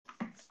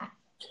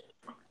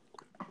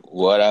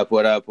What up,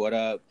 what up, what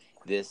up?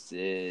 This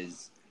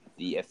is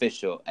the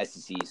official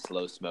SEC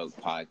Slow Smoke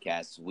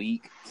Podcast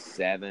Week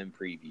 7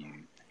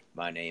 preview.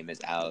 My name is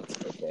Alex,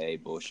 aka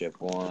Bullshit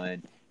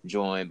One,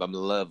 joined by my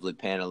lovely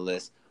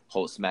panelists,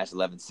 Holt Smash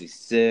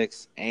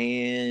 1166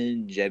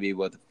 and JB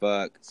What the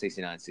Fuck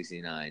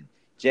 6969.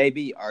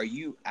 JB, are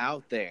you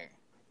out there?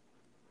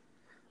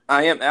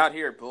 I am out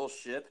here,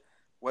 bullshit.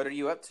 What are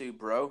you up to,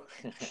 bro?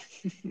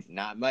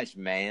 Not much,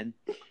 man.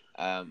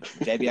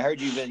 JB, I heard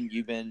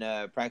you've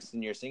been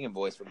practicing your singing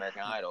voice for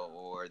American Idol,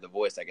 or The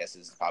Voice, I guess,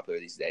 is popular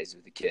these days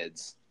with the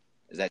kids.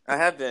 Is that I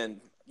have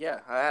been. Yeah,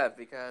 I have,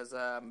 because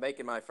I'm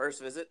making my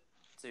first visit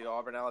to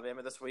Auburn,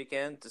 Alabama this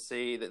weekend to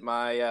see that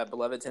my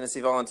beloved Tennessee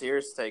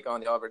Volunteers take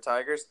on the Auburn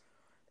Tigers.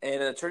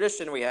 And a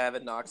tradition we have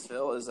in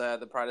Knoxville is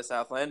the Pride of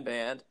Southland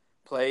band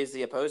plays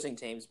the opposing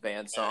team's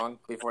band song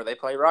before they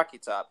play Rocky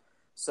Top.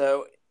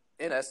 So,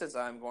 in essence,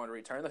 I'm going to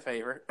return the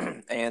favor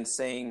and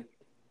sing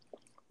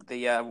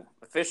the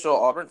official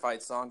Auburn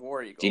fight song,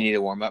 War Eagle. Do you need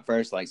to warm up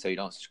first, like so you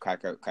don't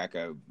crack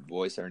a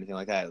voice or anything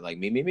like that, like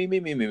me,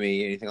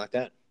 anything like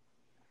that?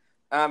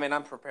 I mean,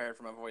 I'm prepared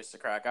for my voice to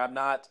crack. I'm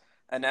not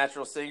a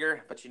natural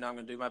singer, but I'm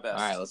going to do my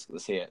best. All right,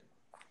 let's see it.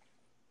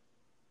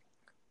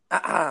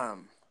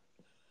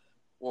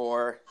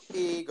 War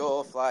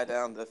eagle, fly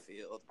down the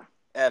field,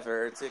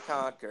 ever to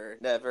conquer,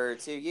 never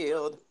to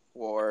yield.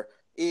 War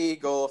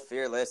eagle,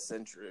 fearless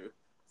and true,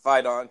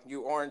 fight on,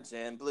 you orange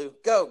and blue.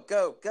 Go,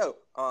 go, go,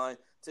 on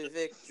to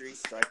victory,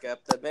 strike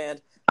up the band.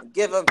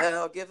 Give 'em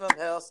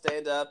hell,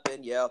 stand up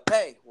and yell,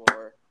 hey,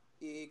 War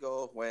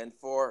Eagle, win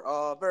for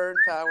Auburn,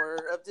 power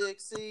of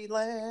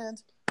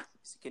Dixieland.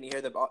 Can you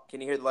hear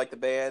the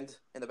band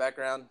in the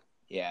background?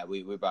 Yeah,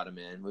 we brought him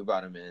in. We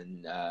brought him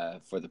in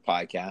for the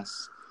podcast,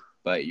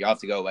 but you have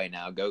to go away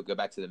now. Go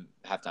back to the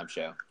halftime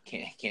show.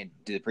 Can't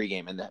do the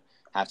pregame and the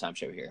halftime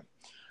show here.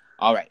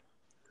 All right,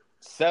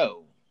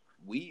 so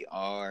we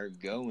are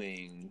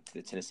going to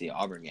the Tennessee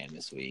Auburn game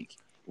this week.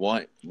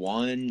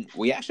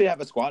 We actually have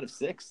a squad of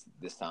 6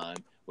 this time,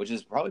 which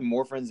is probably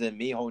more friends than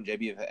me, Holt, and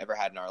JB have ever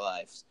had in our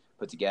lives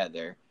put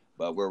together.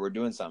 But we're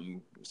doing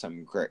something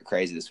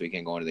crazy this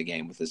weekend, going to the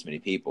game with this many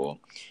people,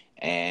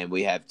 and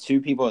we have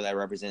 2 people that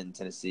represent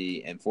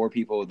Tennessee and 4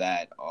 people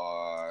that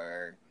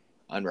are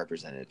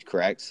unrepresented.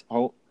 Correct,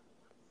 Holt?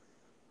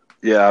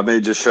 Yeah, I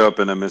may just show up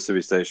in a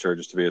Mississippi State shirt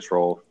just to be a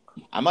troll.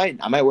 I might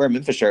wear a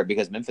Memphis shirt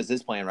because Memphis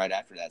is playing right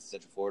after that.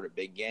 Central Florida,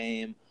 big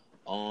game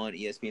on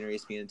ESPN or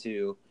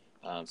ESPN2.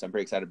 So I'm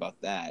pretty excited about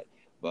that.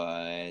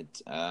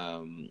 But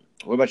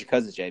what about your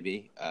cousins,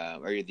 JB?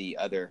 Or the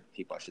other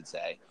people, I should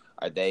say?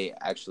 Are they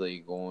actually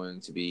going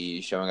to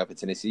be showing up in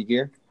Tennessee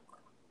gear?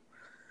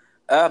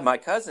 My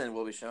cousin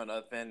will be showing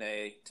up in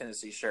a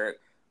Tennessee shirt.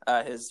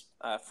 His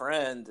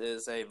friend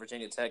is a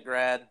Virginia Tech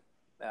grad.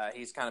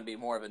 He's kind of be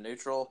more of a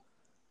neutral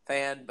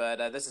fan,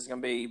 but this is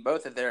going to be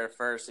both of their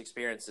first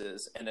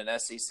experiences in an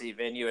SEC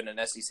venue and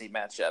an SEC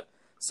matchup.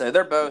 So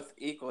they're both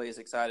equally as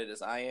excited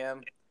as I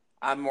am.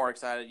 I'm more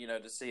excited,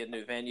 to see a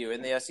new venue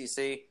in the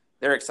SEC.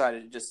 They're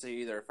excited to just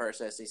see their first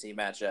SEC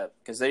matchup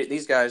because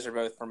these guys are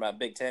both from a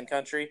Big Ten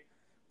country.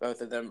 Both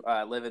of them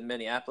live in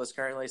Minneapolis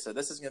currently, so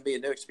this is going to be a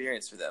new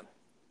experience for them.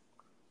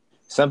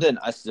 Something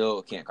I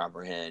still can't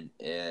comprehend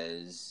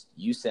is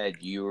you said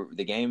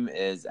the game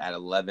is at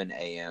 11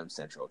 a.m.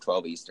 Central,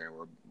 12 Eastern.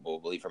 We'll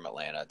leave from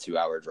Atlanta,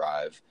 2-hour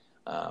drive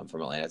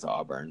from Atlanta to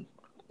Auburn.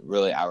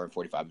 Really, hour and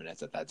 45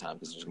 minutes at that time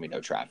because there's going to be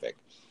no traffic.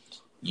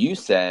 You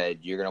said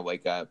you're going to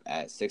wake up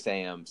at 6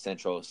 a.m.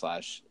 Central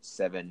 /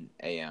 7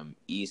 a.m.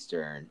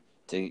 Eastern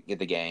to get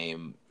the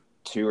game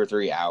 2 or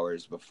 3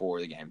 hours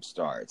before the game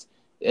starts.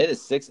 It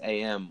is 6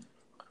 a.m.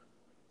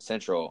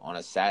 Central on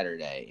a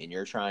Saturday, and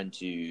you're trying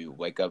to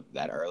wake up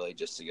that early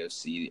just to go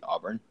see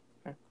Auburn?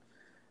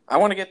 I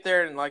want to get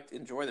there and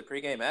enjoy the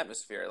pregame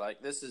atmosphere.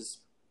 This is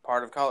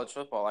part of college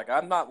football.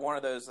 I'm not one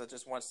of those that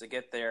just wants to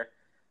get there,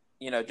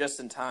 just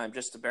in time,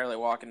 just to barely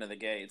walk into the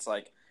gates.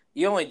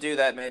 You only do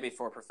that maybe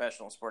for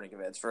professional sporting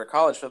events. For a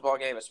college football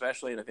game,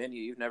 especially in a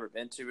venue you've never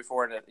been to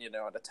before, in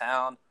a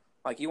town,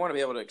 you want to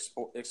be able to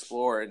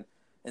explore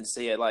and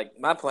see it.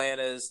 My plan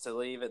is to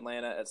leave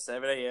Atlanta at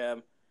 7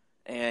 a.m.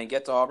 and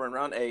get to Auburn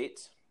around 8,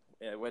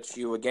 which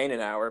you would gain an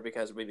hour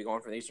because we'd be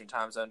going from the Eastern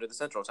time zone to the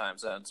Central time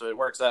zone. So it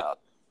works out.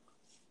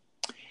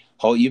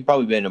 Holt, you've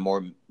probably been to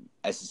more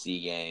SEC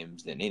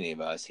games than any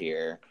of us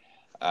here.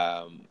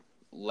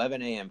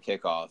 11 a.m.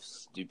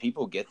 kickoffs. Do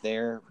people get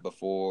there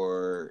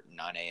before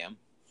 9 a.m.?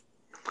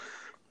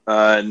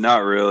 Not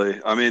really.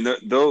 I mean,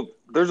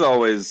 there's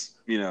always,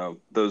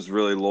 those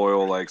really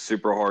loyal,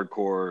 super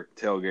hardcore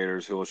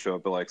tailgaters who will show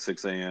up at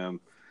 6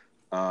 a.m.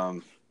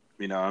 I'm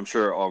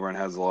sure Auburn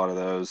has a lot of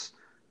those,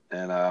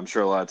 and I'm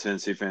sure a lot of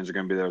Tennessee fans are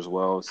going to be there as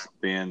well,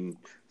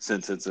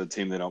 since it's a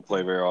team they don't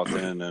play very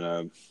often,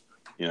 and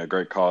a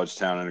great college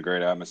town and a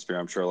great atmosphere.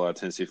 I'm sure a lot of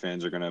Tennessee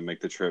fans are going to make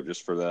the trip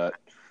just for that.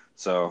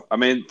 So, I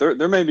mean,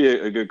 there may be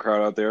a good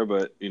crowd out there,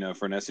 but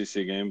for an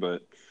SEC game,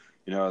 but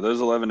those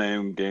 11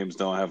 a.m. games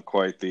don't have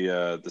quite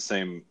the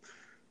same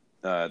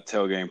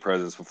tailgate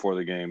presence before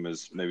the game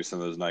as maybe some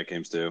of those night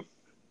games do.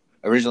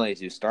 originally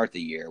to start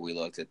the year, we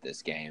looked at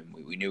this game.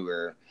 We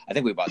knew I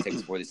think we bought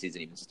tickets before the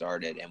season even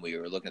started, and we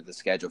were looking at the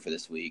schedule for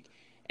this week,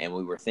 and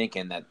we were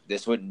thinking that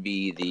this wouldn't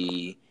be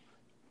the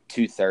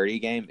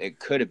 2:30 game. It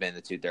could have been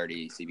the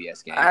 2:30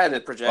 CBS game. I had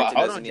it projected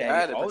hold as on, an. JB. I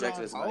had it Hold projected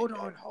on, as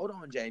an. hold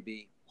on,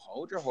 JB.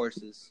 Hold your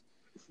horses.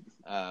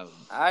 All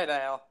right,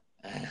 Al.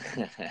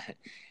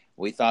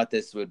 We thought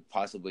this would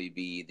possibly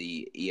be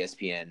the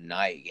ESPN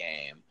night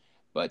game,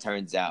 but it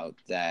turns out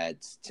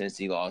that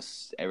Tennessee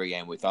lost every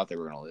game we thought they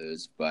were going to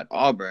lose. But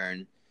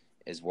Auburn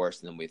is worse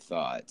than we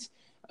thought,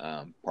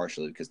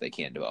 partially because they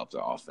can't develop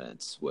their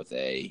offense with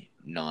a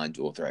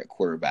non-dual threat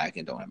quarterback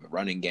and don't have a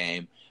running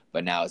game.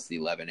 But now it's the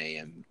 11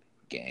 a.m.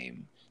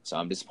 game. So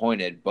I'm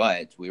disappointed,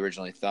 but we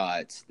originally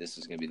thought this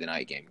was going to be the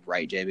night game.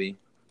 Right, JB?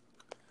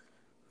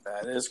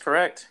 That is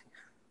correct.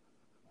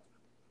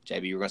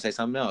 JB, you were going to say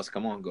something else.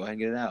 Come on, go ahead and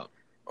get it out.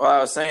 Well, I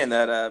was saying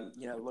that,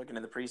 looking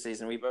at the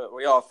preseason,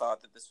 we all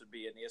thought that this would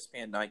be an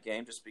ESPN night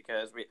game just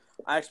because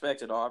I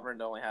expected Auburn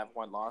to only have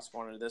one loss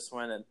going into this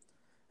one, and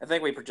I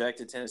think we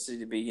projected Tennessee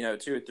to be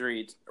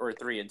 2-3 or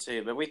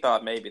 3-2, but we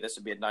thought maybe this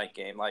would be a night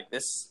game like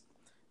this.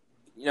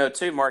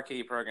 Two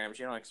marquee programs,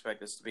 you don't expect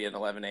this to be an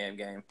 11 a.m.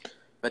 game,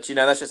 but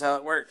that's just how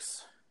it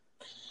works.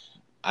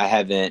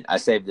 I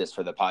saved this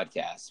for the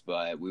podcast,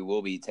 but we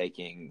will be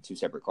taking two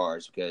separate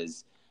cars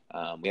because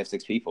we have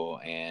 6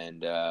 people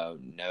and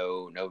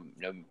no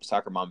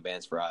soccer mom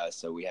bands for us.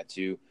 So we have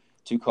two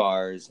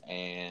cars,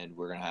 and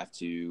we're gonna have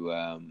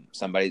to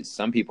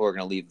some people are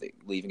gonna leave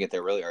and get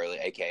there really early,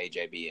 aka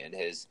JB and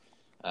his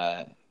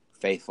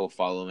faithful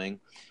following,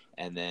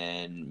 and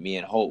then me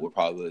and Holt will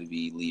probably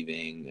be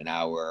leaving an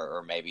hour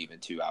or maybe even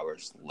 2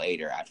 hours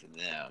later after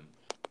them.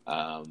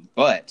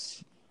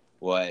 But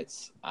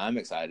what I'm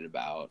excited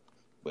about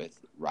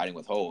with riding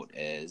with Holt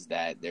is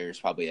that there's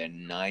probably a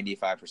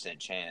 95%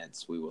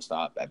 chance we will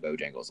stop at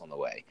Bojangles on the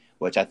way,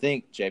 which I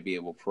think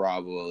JB will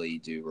probably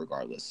do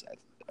regardless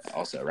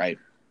also, right?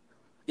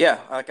 Yeah,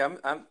 like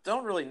I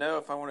don't really know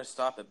if I want to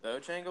stop at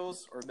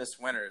Bojangles or Miss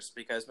Winters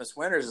because Miss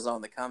Winters is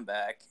on the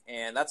comeback,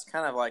 and that's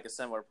kind of like a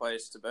similar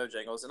place to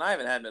Bojangles, and I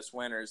haven't had Miss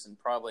Winters in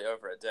probably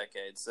over a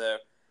decade, so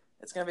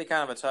it's going to be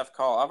kind of a tough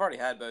call. I've already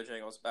had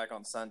Bojangles back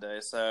on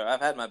Sunday, so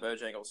I've had my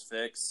Bojangles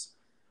fix.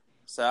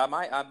 So I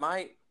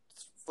might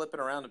flip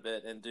it around a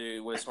bit and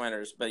do Miss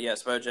Winters, but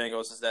yes,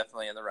 Bojangles is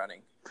definitely in the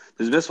running.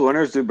 Does Miss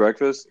Winters do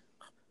breakfast?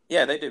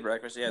 Yeah, they do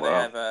breakfast. Yeah,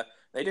 Wow.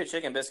 they do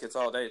chicken biscuits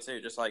all day too,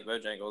 just like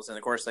Bojangles, and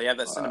of course they have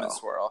that cinnamon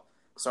swirl.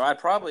 So I'd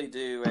probably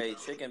do a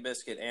chicken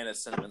biscuit and a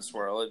cinnamon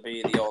swirl. It'd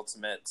be the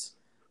ultimate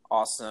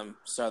awesome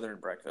Southern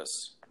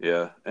breakfast.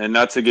 Yeah, and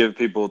not to give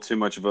people too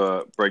much of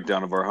a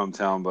breakdown of our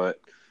hometown,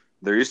 but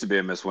there used to be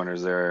a Miss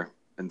Winters there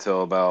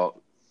until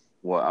about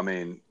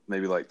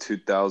maybe like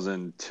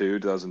 2002,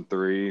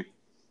 2003,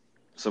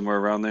 somewhere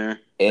around there.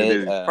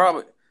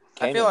 Probably.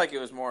 I feel like it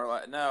was more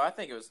like I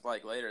think it was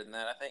like later than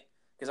that. I think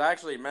because I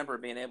actually remember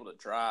being able to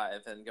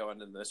drive and going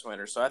to this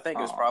winter. So I think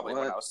it was probably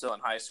when I was still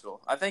in high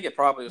school. I think it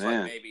probably was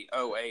like maybe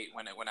 2008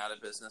 when it went out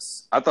of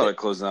business. I thought it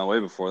closed down way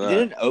before that.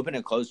 Didn't it open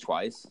and close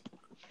twice?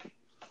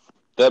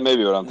 That may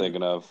be what I'm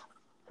thinking of.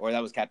 Or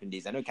that was Captain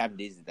D's. I know Captain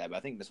D's did that, but I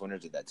think Miss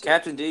Winters did that too.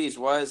 Captain D's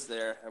was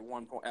there at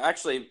one point.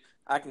 Actually,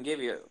 I can give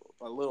you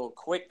a little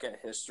quick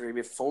history.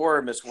 Before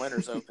Miss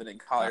Winters opened in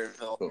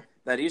Collierville, cool.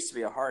 That used to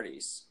be a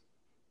Hardee's.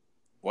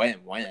 When?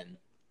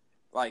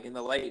 Like in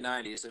the late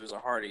 90s, it was a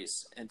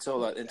Hardee's until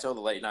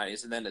the late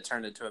 90s, and then it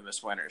turned into a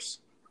Miss Winters.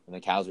 And the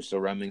cows are still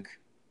roaming?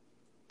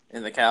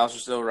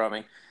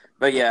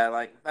 But yeah,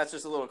 like that's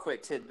just a little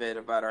quick tidbit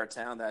about our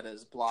town that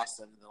has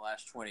blossomed in the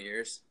last 20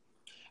 years.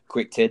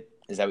 Quick tid?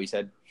 Is that what you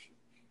said?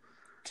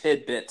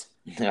 Tidbit.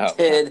 No.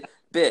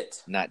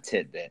 Tidbit. Not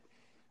tidbit.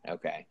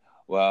 Okay.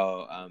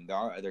 Well, there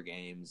are other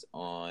games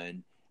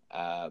on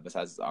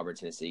besides the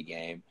Auburn-Tennessee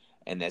game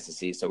and the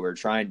SEC. So we're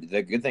trying.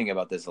 The good thing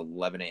about this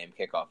 11 a.m.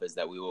 kickoff is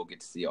that we will get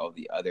to see all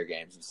the other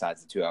games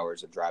besides the 2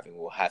 hours of driving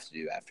we'll have to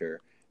do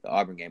after the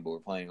Auburn game. But we're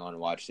planning on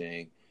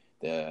watching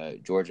the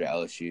Georgia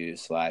LSU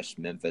 /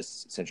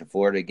 Memphis Central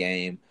Florida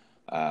game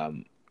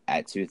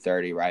at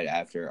 2:30 right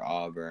after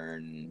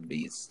Auburn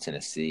beats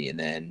Tennessee, and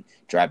then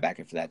drive back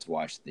after that to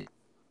watch the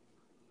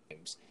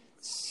games.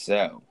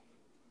 So,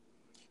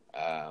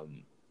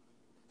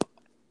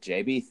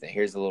 JB,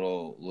 here's a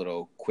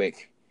little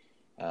quick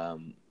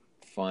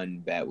fun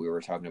bet we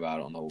were talking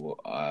about on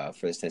the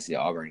for this Tennessee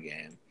Auburn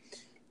game.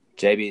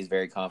 JB is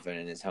very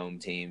confident in his home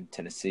team,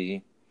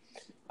 Tennessee.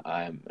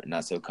 I'm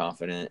not so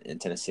confident in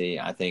Tennessee.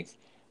 I think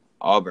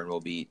Auburn will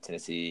beat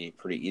Tennessee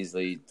pretty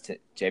easily.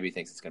 JB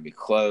thinks it's going to be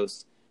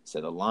close. So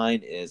the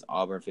line is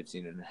Auburn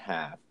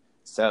 15.5.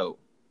 So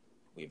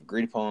we've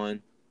agreed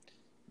upon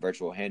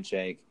virtual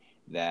handshake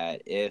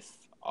that if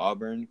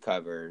Auburn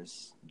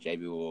covers,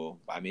 JB will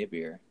buy me a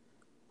beer.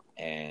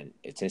 And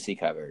if Tennessee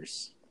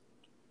covers,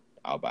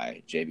 I'll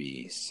buy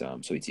JB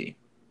some sweet tea.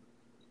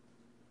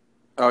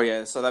 Oh,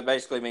 yeah. So that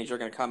basically means you're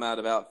going to come out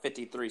about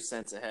 53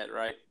 cents ahead,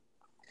 right?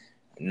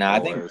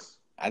 No,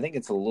 I think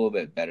it's a little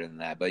bit better than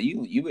that, but you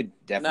would No,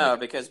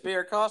 definitely. because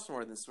beer costs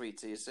more than sweet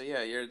tea. So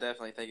yeah, you're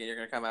definitely thinking you're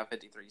going to come out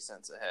 53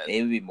 cents ahead.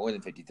 It would be more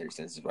than 53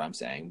 cents is what I'm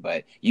saying,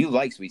 but you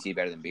like sweet tea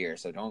better than beer,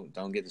 so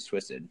don't get this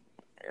twisted.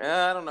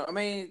 I don't know. I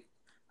mean,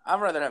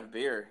 I'd rather have a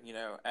beer,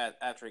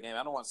 after a game.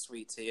 I don't want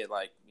sweet tea at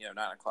 9:00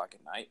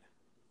 at night.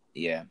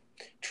 Yeah,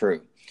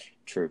 true.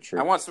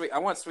 I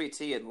want sweet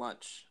tea at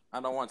lunch. I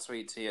don't want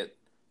sweet tea at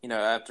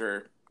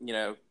after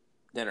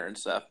dinner and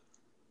stuff.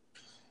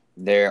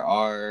 There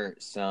are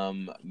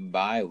some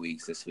bye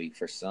weeks this week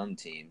for some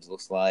teams.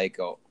 Looks like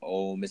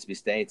old Mississippi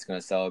State's going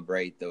to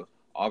celebrate the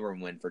Auburn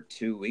win for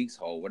 2 weeks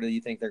whole. What do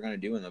you think they're going to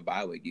do in the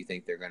bye week? Do you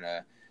think they're going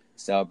to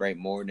celebrate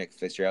more? Nick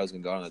Fitzgerald's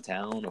going to go on the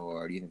town,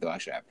 or do you think they'll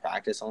actually have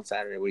practice on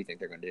Saturday? What do you think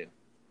they're going to do?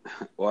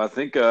 Well, I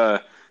think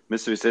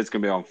Mississippi State's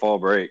going to be on fall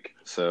break,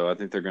 so I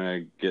think they're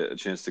going to get a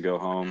chance to go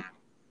home,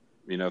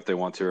 if they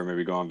want to, or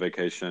maybe go on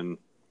vacation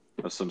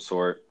of some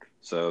sort.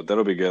 So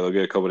that'll be good. They'll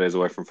get a couple of days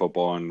away from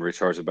football and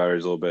recharge the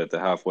batteries a little bit at the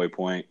halfway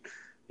point.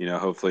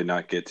 Hopefully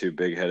not get too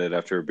big-headed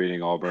after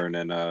beating Auburn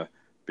and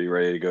be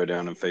ready to go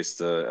down and face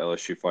the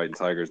LSU Fighting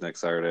Tigers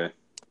next Saturday.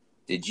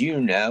 Did you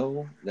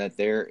know that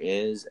there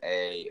is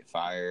a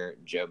Fire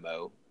Joe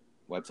Mo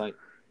website?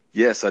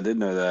 Yes, I did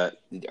know that.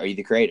 Are you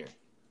the creator?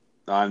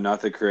 I'm not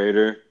the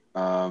creator.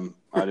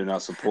 I do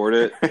not support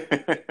it.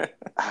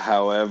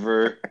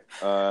 However,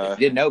 you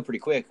did know pretty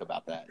quick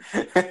about that.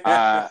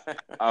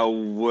 I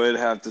would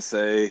have to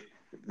say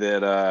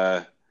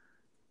that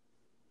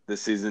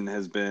this season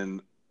has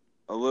been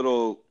a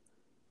little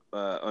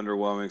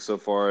underwhelming so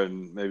far,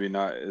 and maybe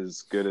not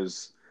as good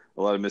as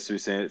a lot of Mississippi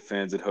State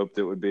fans had hoped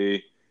it would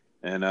be.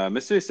 And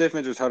Mississippi State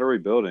fans are tired of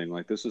rebuilding.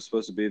 Like, this was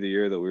supposed to be the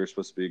year that we were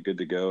supposed to be good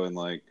to go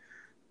and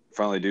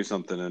finally do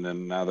something, and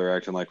then now they're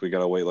acting like we got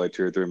to wait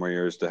 2 or 3 more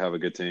years to have a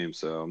good team.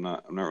 So I'm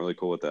not really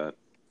cool with that.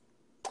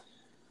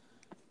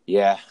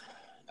 Yeah,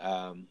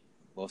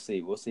 we'll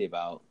see. We'll see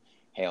about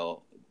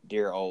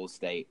dear old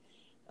State.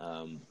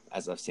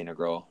 As I've seen a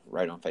girl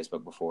write on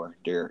Facebook before,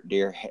 dear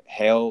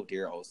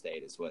old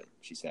State is what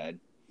she said.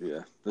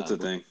 Yeah, that's a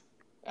thing.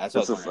 That's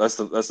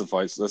the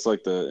fights. That's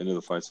like the end of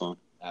the fight song.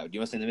 Do you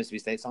want to sing the Mississippi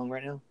State song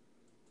right now?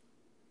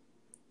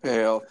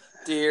 Hail,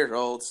 dear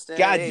old State.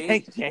 God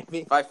dang,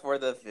 Jamie. Fight for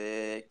the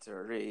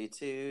victory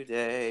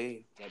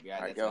today. Jamie,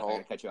 all right, go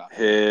home. Cut you off.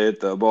 Hit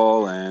the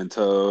ball and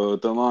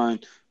tote the line.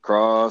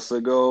 Cross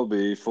the goal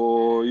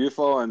before you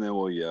fall, and then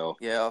we'll yell.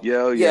 Yell.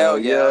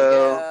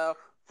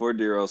 For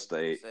dear old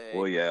State.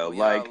 We'll yell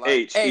like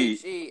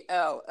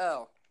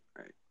H-E-L-L.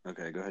 Right.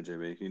 Okay, go ahead,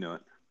 JB. You know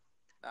it.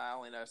 I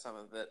only know some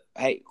of it.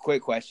 Hey,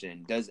 quick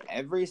question. Does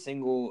every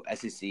single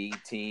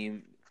SEC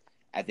team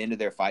at the end of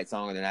their fight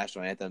song or their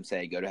national anthem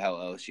say, "Go to hell,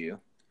 LSU"?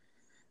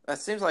 That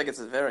seems like it's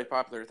a very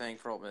popular thing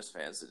for Ole Miss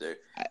fans to do.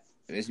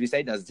 Mississippi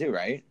State does it too,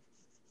 right?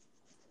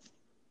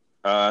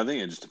 I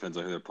think it just depends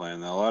on who they're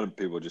playing. A lot of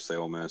people just say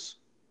Ole Miss.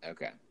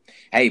 Okay.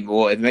 Hey,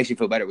 well, if it makes you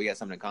feel better, we got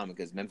something in common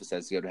because Memphis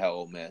says to go to hell,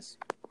 Ole Miss.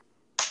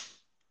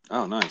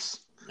 Oh, nice.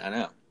 I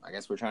know. I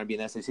guess we're trying to be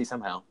in the SEC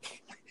somehow.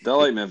 They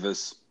like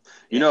Memphis.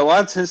 A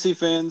lot of Tennessee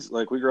fans,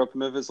 we grew up in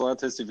Memphis, a lot of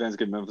Tennessee fans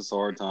give Memphis a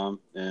hard time,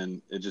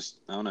 and it just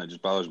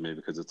bothers me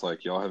because it's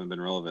like y'all haven't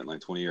been relevant in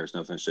 20 years,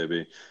 no offense,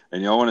 JB,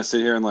 and y'all want to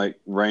sit here and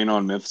rain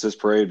on Memphis'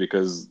 parade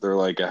because they're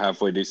a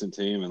halfway decent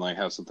team and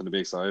have something to be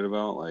excited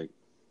about.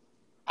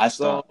 I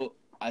saw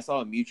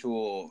a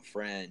mutual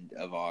friend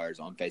of ours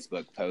on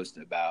Facebook post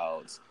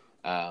about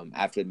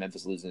after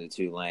Memphis losing to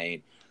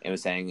Tulane and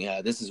was saying,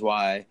 "Yeah, this is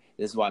why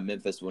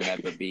Memphis will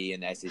never be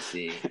in the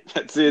SEC."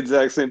 That's the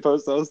exact same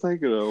post I was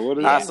thinking of. What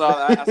is I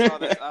saw that. I saw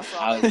that. I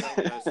saw that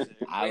same post too.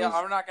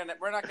 We're not gonna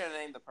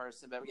name the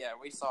person, but yeah,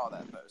 we saw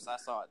that post. I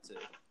saw it too.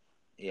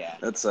 Yeah,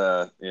 that's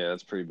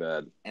pretty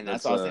bad. And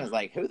that's what I was saying.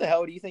 Like, who the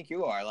hell do you think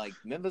you are?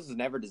 Memphis was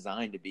never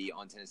designed to be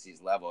on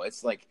Tennessee's level.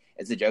 It's a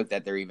joke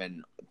that they're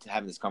even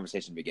having this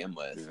conversation to begin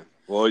with. Yeah.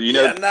 Well,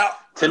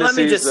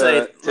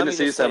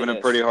 Tennessee's having a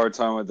pretty hard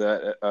time with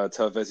that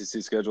tough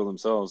SEC schedule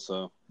themselves.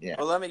 So yeah.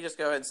 Well, let me just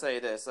go ahead and say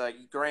this.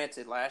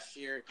 Granted, last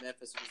year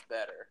Memphis was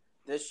better.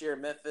 This year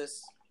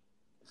Memphis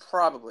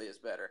probably is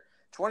better.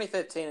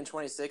 2015 and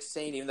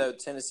 2016, even though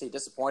Tennessee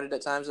disappointed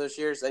at times those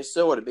years, they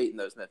still would have beaten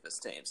those Memphis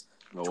teams.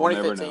 Well,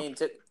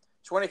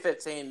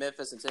 2015,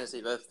 Memphis and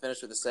Tennessee both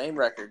finished with the same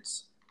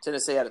records.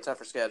 Tennessee had a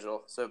tougher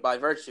schedule, so by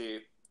virtue,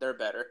 they're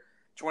better.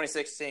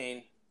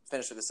 2016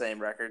 finished with the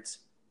same records.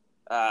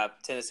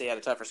 Tennessee had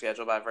a tougher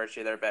schedule by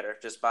virtue, they're better,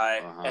 just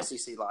by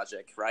SEC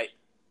logic, right?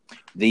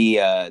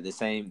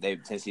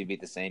 Tennessee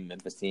beat the same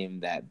Memphis team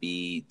that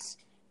beat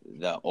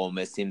the Ole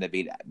Miss team that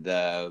beat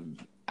the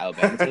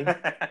Alabama team.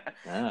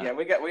 Yeah,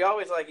 we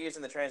always like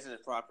using the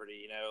transitive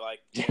property,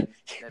 in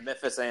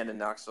Memphis and in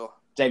Knoxville.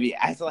 JB,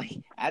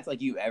 act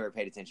like you ever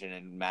paid attention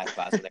in math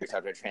class when they were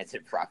talking about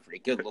transitive property.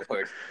 Good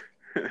Lord.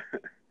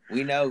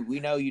 We know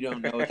you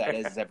don't know what that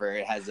is except for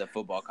it has a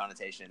football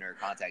connotation or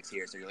context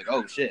here. So you're like,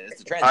 oh shit,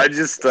 it's a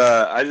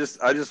transitive.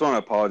 I just want to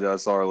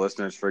apologize to our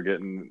listeners for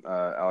getting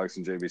Alex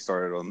and JB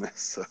started on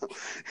this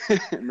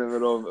in the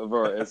middle of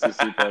our SEC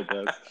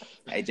podcast.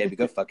 Hey JB,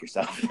 go fuck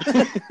yourself.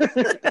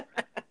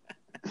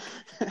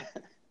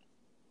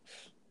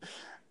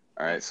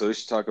 right, so we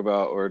should talk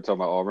about. We're talking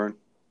about Auburn.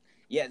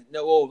 Yeah,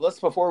 no. Well, let's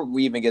before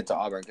we even get to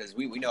Auburn because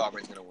we know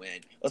Auburn's going to win.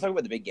 Let's talk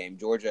about the big game,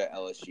 Georgia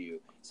LSU.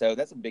 So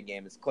that's a big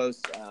game. It's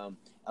close.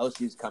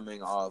 LSU's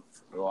coming off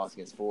a loss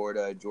against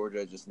Florida.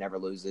 Georgia just never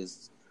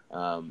loses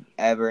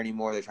ever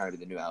anymore. They're trying to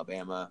be the new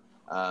Alabama.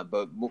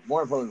 But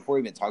more importantly, before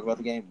we even talk about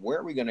the game, where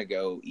are we going to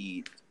go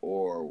eat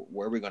or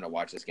where are we going to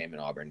watch this game in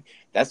Auburn?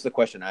 That's the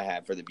question I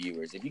have for the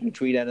viewers. If you can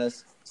tweet at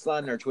us,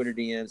 slide in our Twitter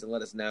DMs, and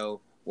let us know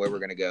where we're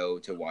going to go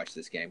to watch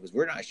this game because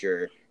we're not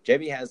sure.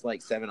 JB has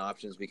like 7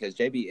 options because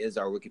JB is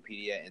our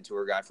Wikipedia and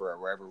tour guide for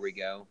wherever we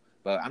go.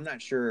 But I'm not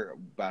sure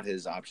about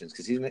his options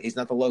because he's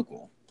not the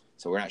local.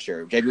 So we're not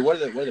sure. JB, what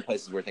are the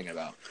places we're thinking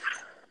about?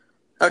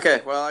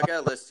 Okay, well, I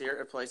got a list here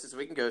of places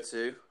we can go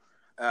to.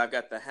 I've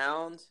got the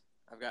Hound.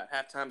 I've got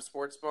Halftime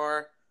Sports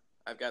Bar.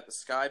 I've got the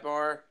Sky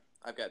Bar.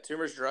 I've got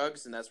Toomer's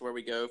Drugs, and that's where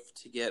we go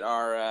to get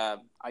our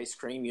ice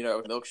cream,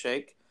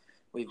 milkshake.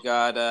 We've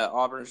got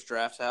Auburn's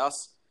Draft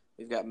House.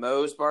 We've got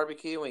Moe's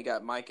Barbecue, and we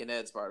got Mike and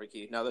Ed's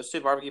Barbecue. Now, those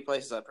 2 barbecue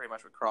places I pretty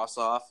much would cross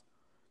off.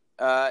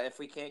 If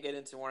we can't get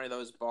into one of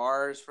those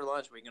bars for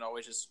lunch, we can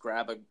always just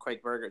grab a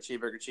quick burger,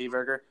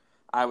 cheeseburger.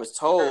 I was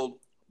told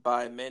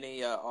by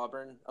many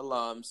Auburn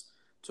alums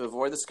to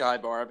avoid the Sky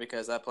Bar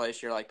because that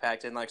place you're like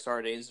packed in like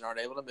sardines and aren't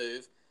able to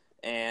move.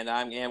 And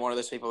I'm one of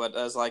those people that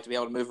does like to be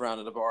able to move around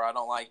at a bar. I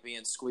don't like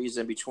being squeezed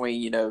in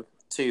between,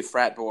 2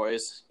 frat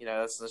boys.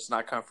 That's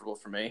not comfortable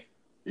for me.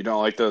 You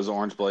don't like those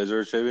orange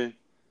blazers, JB?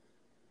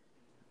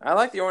 I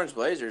like the orange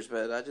blazers,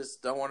 but I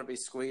just don't want to be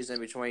squeezed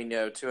in between,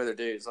 2 other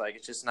dudes. Like,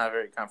 it's just not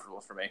very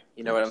comfortable for me.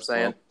 You know what I'm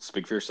saying? Well,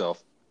 speak for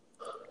yourself.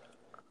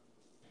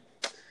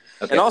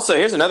 Okay. And also,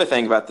 here's another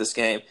thing about this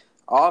game.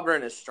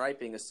 Auburn is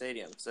striping the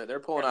stadium, so they're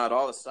pulling out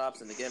all the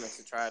stops and the gimmicks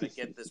to try to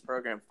get this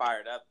program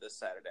fired up this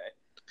Saturday.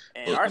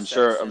 And I'm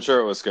sure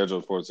it was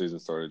scheduled before the season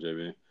started,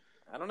 JB.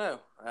 I don't know,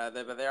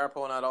 but they are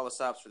pulling out all the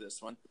stops for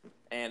this one.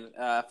 And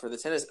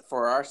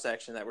for our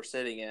section that we're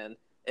sitting in,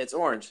 it's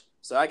orange,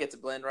 so I get to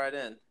blend right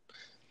in.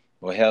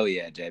 Well, hell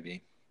yeah,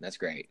 JB, that's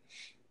great.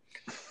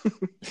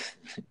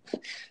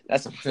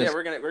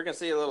 We're gonna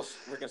see a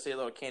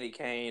little candy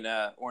cane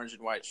orange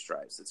and white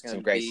stripes. It's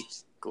gonna be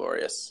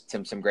glorious.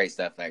 Some great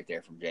stuff back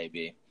there from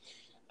JB.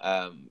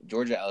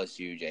 Georgia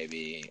LSU,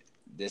 JB.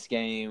 This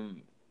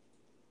game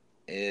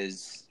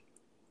it's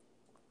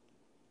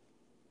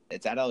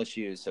at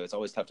LSU, so it's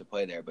always tough to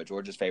play there. But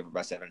Georgia's favored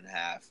by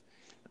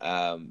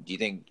 7.5. Do you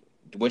think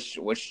which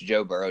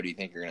Joe Burrow do you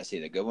think you're going to see,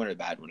 the good one or the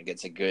bad one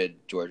against a good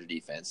Georgia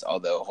defense?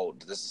 Although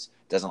Holt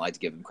doesn't like to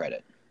give him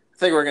credit. I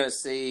think we're going to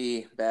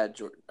see bad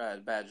Joe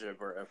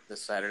Burrow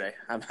this Saturday.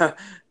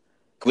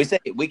 We'll say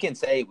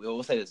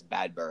this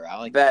bad Burrow. I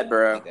like bad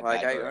Burrow.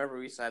 I remember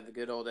we used to have the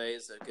good old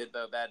days of good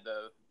Bo, bad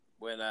Bo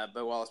when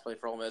Bo Wallace played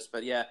for Ole Miss.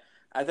 But yeah,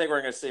 I think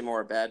we're going to see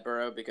more bad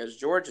Burrow because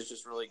George is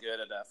just really good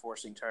at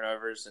forcing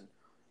turnovers, and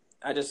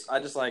I just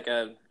like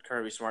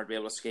Kirby Smart to be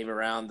able to scheme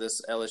around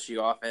this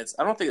LSU offense.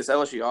 I don't think this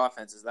LSU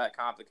offense is that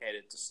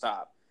complicated to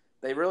stop.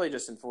 They really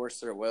just enforce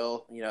their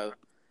will,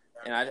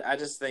 And I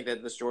just think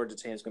that this Georgia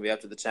team is going to be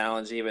up to the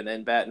challenge, even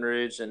in Baton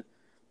Rouge. And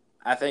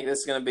I think this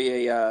is going to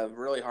be a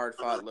really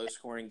hard-fought,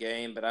 low-scoring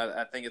game. But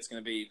I think it's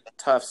going to be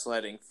tough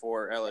sledding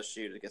for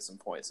LSU to get some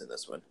points in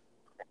this one.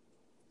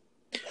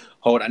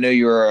 Holt, I know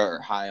you were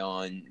high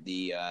on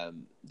the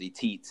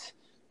teats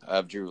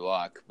of Drew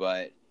Lock,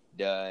 but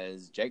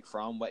does Jake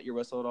Fromm wet your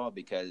whistle at all?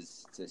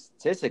 Because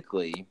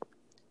statistically,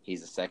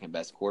 he's the second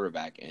best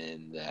quarterback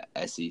in the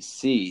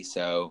SEC.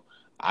 So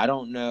I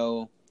don't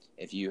know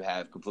if you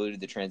have completed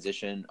the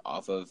transition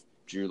off of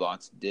Drew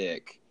Lock's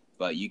dick,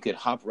 but you could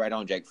hop right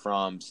on Jake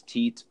Fromm's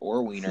teat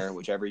or wiener,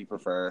 whichever you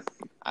prefer.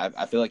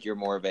 I feel like you're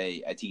more of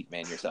a teat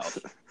man yourself.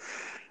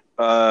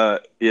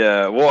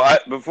 Yeah. Well,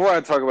 before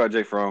I talk about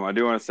Jake Fromm, I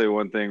do want to say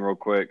one thing real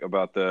quick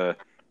about LSU.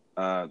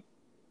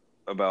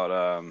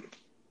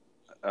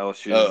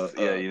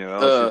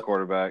 LSU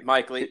quarterback.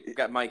 We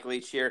got Mike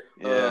Leach here.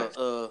 Yeah.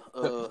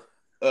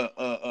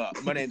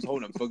 My name's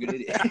Holt. I'm fucking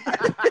idiot.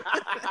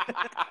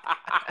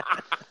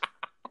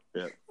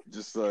 Yeah.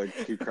 Just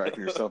keep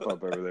cracking yourself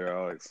up over there,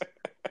 Alex.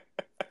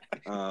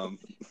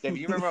 Dave,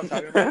 you remember what I'm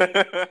talking about?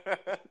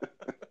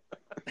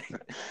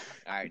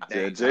 All right,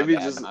 Dave, yeah,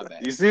 JB my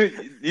bad. You see,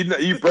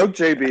 you broke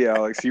JB,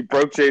 Alex. You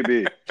broke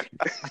JB.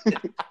 Here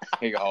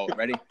you go, Holt.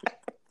 Ready?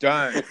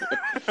 Done.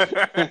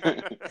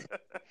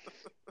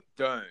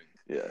 Done.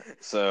 Yeah.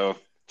 So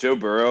Joe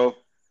Burrow,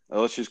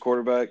 LSU's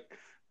quarterback.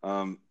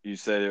 You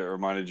said it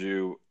reminded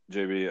you,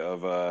 JB,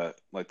 of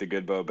like the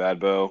good Bo, bad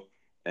Bo.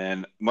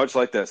 And much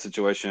like that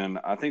situation,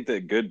 I think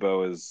that good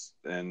Bo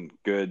and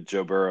good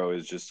Joe Burrow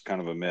is just kind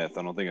of a myth.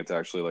 I don't think it's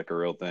actually like a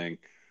real thing.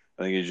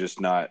 I think he's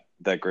just not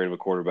that great of a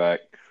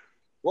quarterback.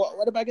 Well,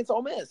 what about against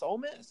Ole Miss?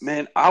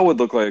 Man, I would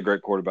look like a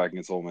great quarterback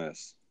against Ole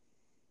Miss.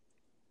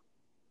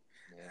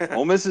 Yeah.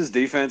 Ole Miss's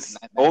defense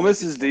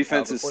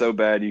is so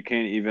bad you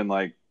can't even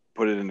like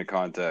put it into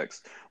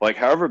context. Like,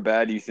 however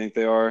bad you think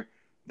they are,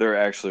 they're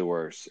actually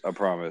worse. I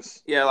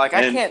promise. Yeah, I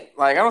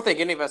don't think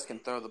any of us can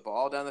throw the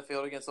ball down the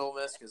field against Ole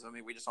Miss because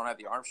we just don't have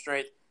the arm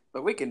strength.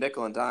 But we can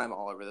nickel and dime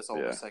all over this Ole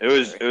Yeah, Miss it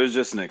was secondary.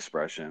 just an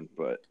expression,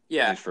 but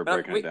Yeah, thanks for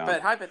breaking it down.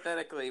 But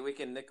hypothetically, we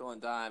can nickel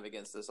and dime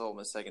against this Ole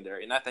Miss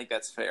secondary, and I think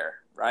that's fair,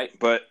 right?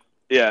 But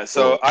yeah,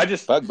 so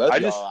fuck both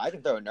of y'all. I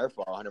can throw a Nerf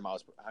ball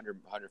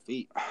 100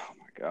 feet. Oh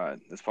my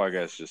god, this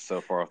podcast is just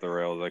so far off the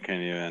rails. I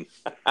can't even.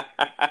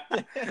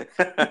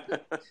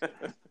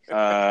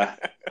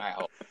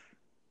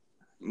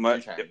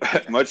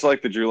 Much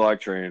like the Drew Lock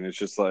train, it's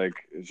just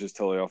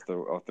totally off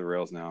the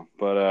rails now.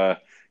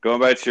 But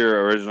going back to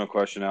your original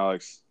question,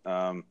 Alex,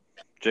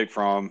 Jake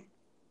Fromm,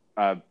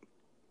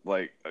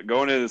 like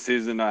going into the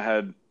season, I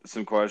had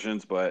some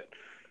questions, but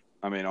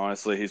I mean,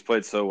 honestly, he's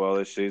played so well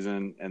this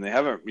season, and they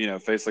haven't,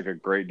 faced like a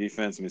great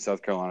defense. I mean,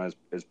 South Carolina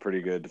is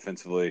pretty good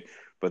defensively,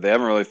 but they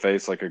haven't really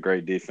faced like a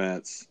great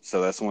defense. So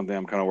that's one thing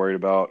I'm kind of worried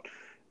about.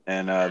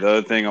 And the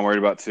other thing I'm worried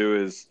about too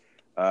is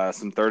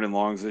some 3rd and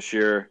longs this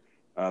year.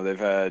 They've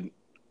had,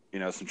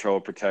 some trouble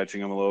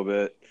protecting them a little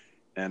bit.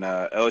 And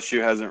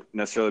LSU hasn't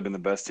necessarily been the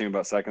best team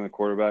about sacking the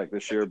quarterback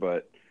this year,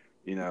 but,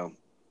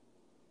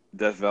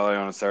 Death Valley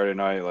on a Saturday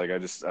night, I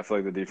feel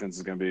like the defense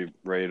is going to be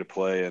ready to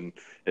play. And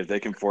if they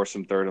can force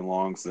some 3rd and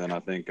longs, then I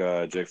think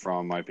Jake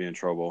Fromm might be in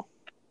trouble.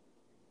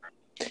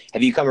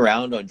 Have you come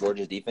around on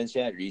Georgia's defense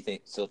yet, or do you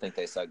still think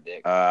they suck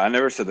dick? I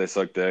never said they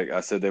suck dick. I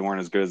said they weren't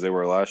as good as they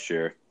were last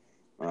year.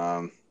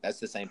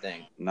 That's the same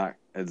thing. Not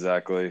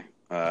exactly.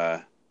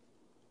 But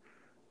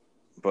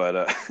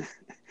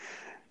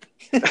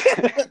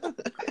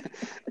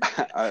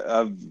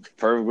I'm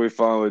perfectly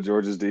fine with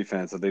Georgia's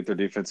defense. I think their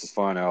defense is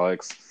fine,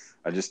 Alex.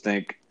 I just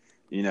think,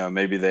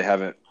 maybe they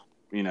haven't,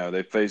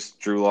 they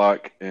faced Drew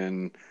Lock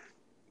and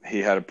he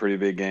had a pretty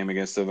big game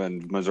against them,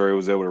 and Missouri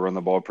was able to run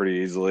the ball pretty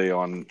easily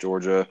on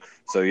Georgia.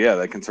 So, yeah,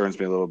 that concerns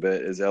me a little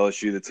bit. Is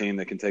LSU the team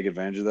that can take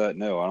advantage of that?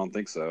 No, I don't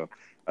think so.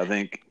 I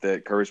think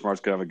that Kirby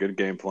Smart's going to have a good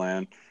game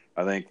plan.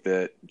 I think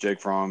that Jake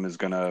Fromm is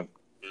going to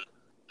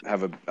I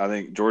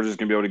think Georgia's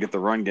going to be able to get the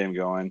run game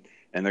going,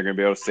 and they're going to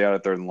be able to stay out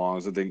of 3rd and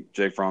longs. I think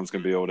Jake Fromm's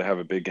going to be able to have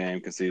a big game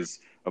because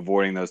he's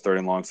avoiding those 3rd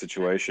and long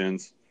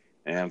situations.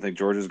 And I think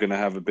Georgia's going to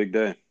have a big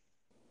day.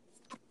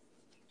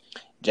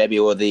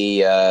 JB, will the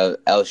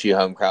LSU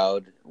home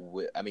crowd,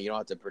 I mean, you don't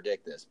have to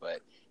predict this,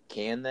 but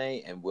can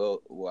they and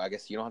will, I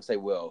guess you don't have to say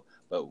will,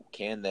 but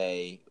can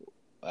they,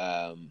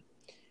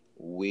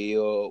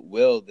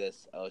 will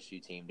this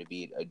LSU team to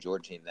beat a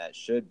Georgia team that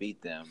should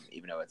beat them,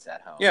 even though it's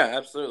at home? Yeah,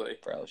 absolutely.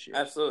 For LSU.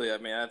 Absolutely. I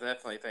mean, I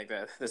definitely think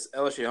that this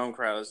LSU home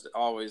crowd is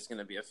always going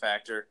to be a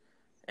factor.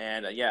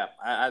 And,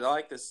 I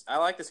like this. I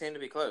like this game to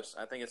be close.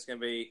 I think it's going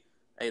to be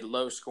a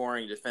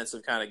low-scoring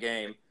defensive kind of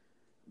game.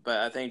 But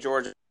I think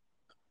Georgia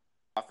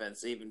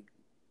offense,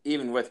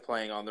 even with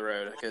playing on the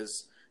road,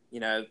 because,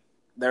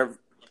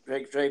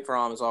 Jake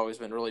Fromm has always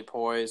been really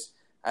poised.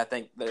 I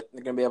think that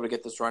they're going to be able to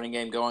get this running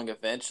game going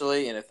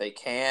eventually, and if they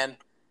can,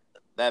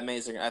 that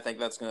means I think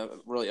that's going to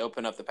really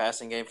open up the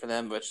passing game for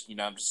them. Which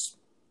I'm just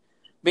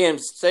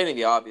stating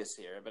the obvious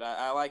here, but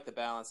I like the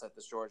balance that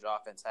this Georgia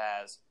offense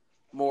has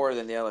more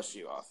than the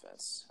LSU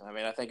offense. I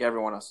mean, I think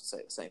everyone else would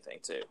say the same thing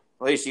too.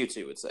 At least you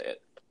two would say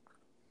it.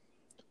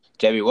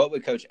 Jamie, what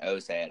would Coach O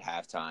say at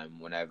halftime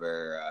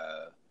whenever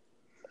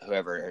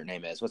whoever her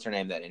name is? What's her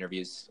name that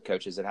interviews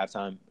coaches at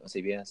halftime on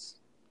CBS?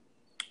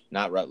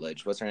 Not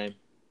Rutledge. What's her name?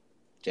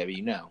 JB,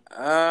 you know.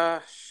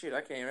 Shoot,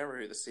 I can't even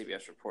remember who the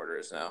CBS reporter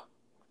is now.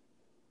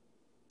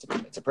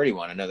 It's a pretty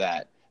one. I know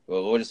that.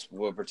 Well,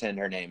 we'll pretend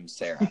her name's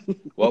Sarah.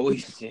 What will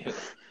you do?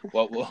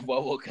 What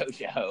will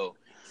Coach O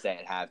say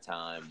at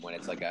halftime when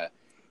it's like a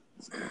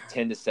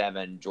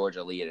 10-7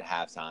 Georgia lead at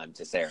halftime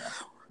to Sarah,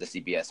 the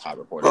CBS hot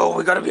reporter? Oh,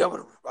 we got to be able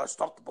to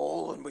stop the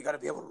ball, and we got to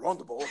be able to run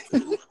the ball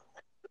too.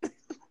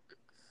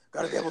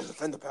 Got to be able to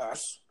defend the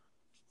pass.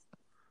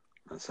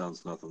 That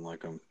sounds nothing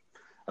like him.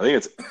 I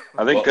think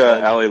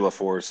Allie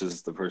LaForce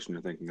is the person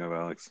you're thinking of,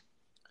 Alex.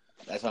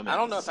 That's what I mean. I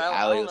don't know if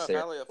Allie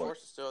LaForce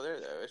is still there,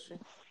 though. Is she?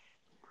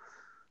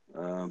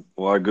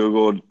 Well, I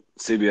Googled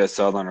CBS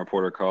Southern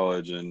Reporter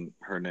College, and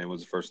her name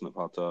was the first one that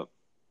popped up.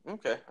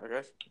 Okay.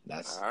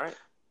 That's all right.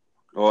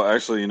 Well,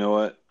 actually, you know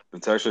what?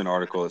 It's actually an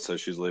article that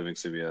says she's leaving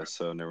CBS,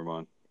 so never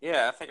mind.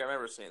 Yeah, I think I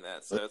remember seeing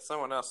that. So it's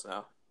someone else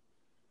now.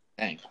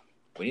 Dang.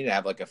 We need to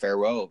have like a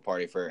farewell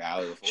party for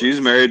Allie LaForce.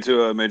 She's married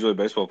to a Major League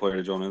Baseball player.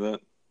 Did y'all know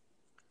that?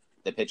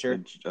 The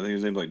pitcher? I think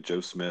his name's like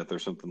Joe Smith or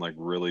something like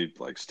really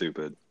like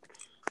stupid.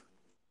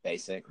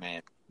 Basic,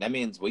 man. That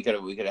means we could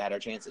have had our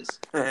chances.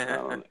 I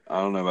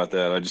don't know about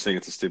that. I just think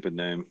it's a stupid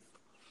name.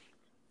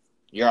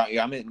 You're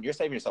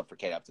saving yourself for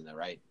Kate Upton though,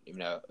 right? Even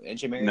though isn't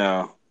she married?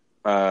 No.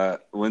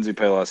 Lindsay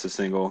Palos is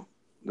single.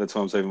 That's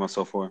what I'm saving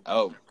myself for.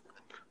 Oh.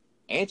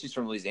 And she's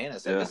from Louisiana,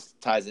 so this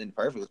ties in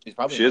perfectly. She's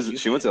probably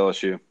She went to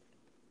LSU.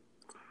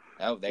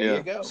 Oh, there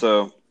you go.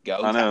 So go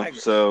I know.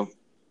 Tigers. So,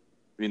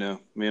 me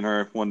and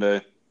her one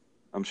day,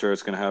 I'm sure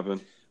it's gonna happen.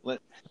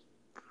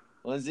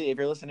 Lindsay, if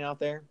you're listening out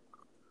there,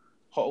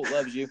 Holt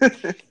loves you. But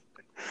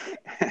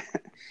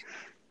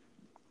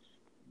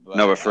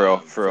for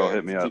real,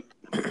 hit me up.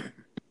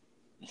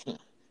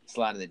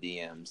 Slide in the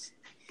DMs.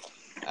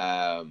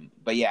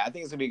 But yeah, I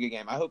think it's gonna be a good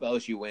game. I hope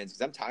LSU wins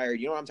because I'm tired.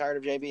 You know what I'm tired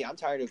of, JB? I'm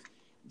tired of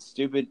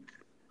stupid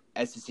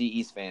SEC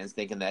East fans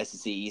thinking the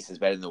SEC East is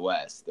better than the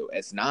West.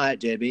 It's not,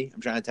 JB.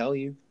 I'm trying to tell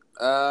you.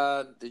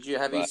 Have you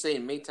But-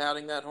 seen me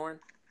touting that horn?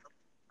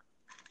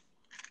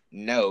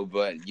 No,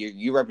 but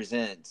you're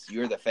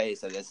the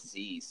face of the SEC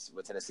East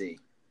with Tennessee.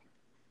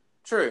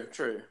 True.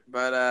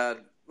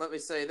 But let me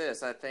say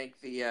this: I think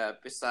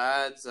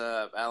besides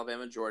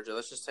Alabama and Georgia,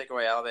 let's just take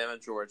away Alabama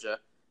and Georgia.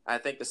 I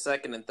think the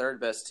second and third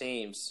best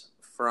teams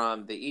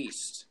from the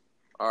East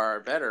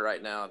are better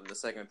right now than the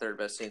second and third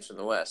best teams from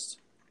the West.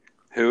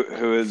 Who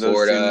is those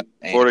Florida,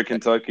 teams? Florida,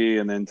 Kentucky,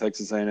 and then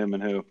Texas A&M,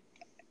 and who?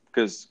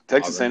 Because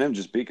Texas Auburn. A&M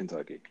just beat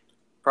Kentucky.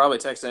 Probably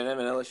Texas A&M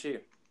and LSU.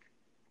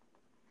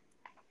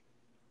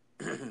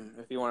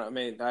 If you want,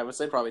 I would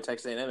say probably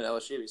Texas A&M and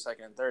LSU be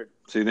second and third.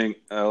 So you think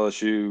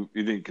LSU?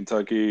 You think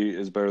Kentucky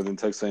is better than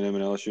Texas A&M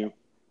and LSU?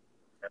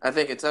 I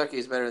think Kentucky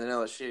is better than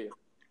LSU.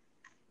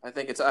 I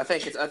think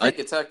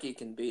Kentucky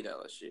can beat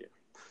LSU.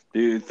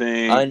 Do you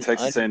think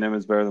Texas A&M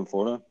is better than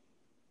Florida?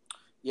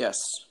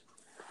 Yes.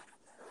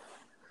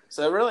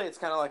 So really, it's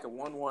kind of like a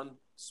 1-1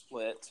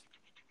 split,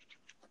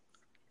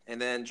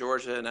 and then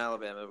Georgia and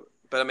Alabama.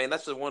 But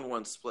that's a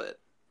 1-1 split.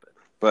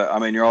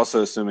 But you're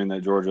also assuming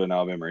that Georgia and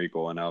Alabama are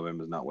equal, and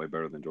Alabama is not way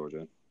better than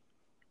Georgia.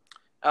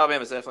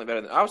 Alabama is definitely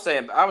better than I was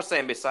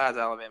saying. Besides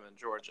Alabama and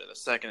Georgia, the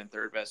second and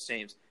third best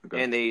teams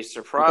in the East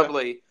are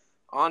probably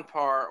on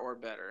par or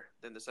better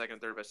than the second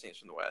and third best teams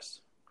from the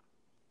West.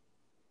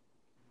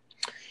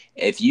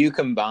 If you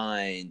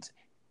combined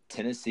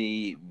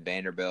Tennessee,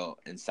 Vanderbilt,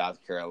 and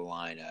South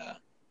Carolina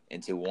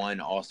into one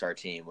all-star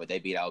team, would they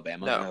beat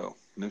Alabama?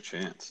 No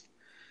chance.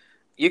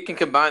 You can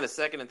combine the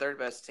second and third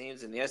best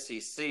teams in the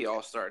SEC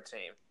all-star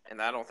team,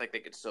 and I don't think they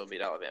could still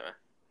beat Alabama.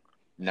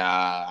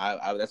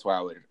 Nah, that's where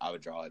I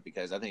would draw it,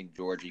 because I think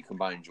Georgia, you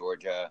combine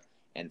Georgia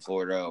and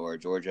Florida, or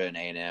Georgia and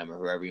A&M, or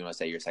whoever you want to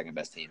say your second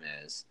best team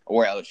is,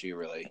 or LSU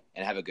really,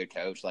 and have a good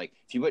coach. Like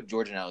if you put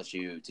Georgia and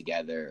LSU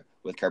together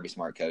with Kirby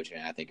Smart coaching,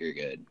 I think you're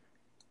good.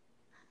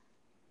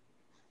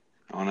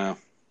 I don't know.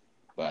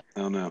 But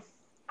I don't know.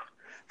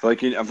 I feel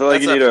like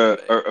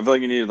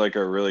you need like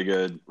a really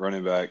good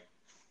running back,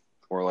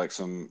 or like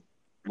some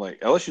like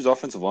LSU's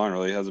offensive line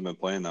really hasn't been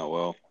playing that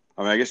well.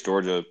 I guess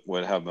Georgia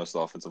would have most of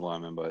the offensive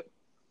linemen, but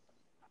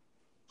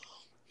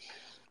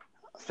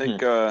I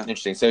think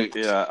interesting. So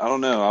yeah, I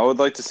don't know. I would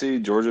like to see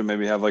Georgia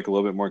maybe have like a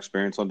little bit more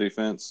experience on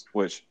defense,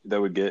 which they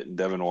would get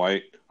Devin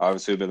White,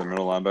 obviously, would be the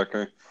middle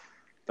linebacker.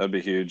 That'd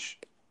be huge.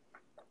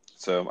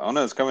 So I don't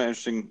know. It's kind of an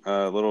interesting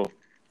little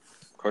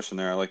question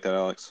there. I like that,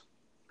 Alex.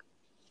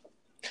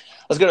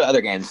 Let's go to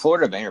other games.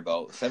 Florida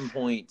Vanderbilt,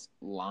 7-point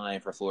line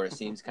for Florida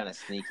seems kind of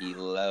sneaky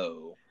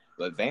low,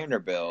 but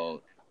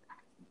Vanderbilt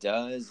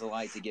does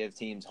like to give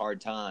teams hard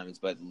times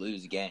but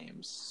lose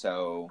games.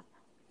 So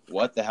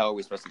what the hell are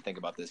we supposed to think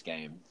about this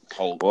game?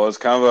 Well, it's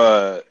kind of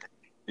a,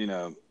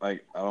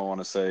 like I don't want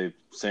to say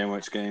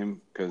sandwich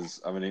game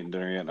because I haven't eaten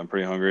dinner yet and I'm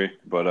pretty hungry.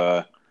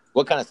 But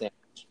what kind of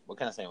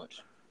sandwich?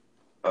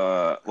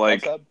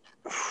 Like,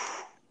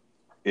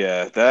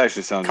 yeah, that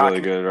actually sounds really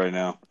good right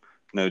now.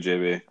 No,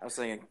 JB. I was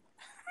thinking.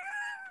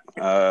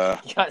 Trying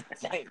to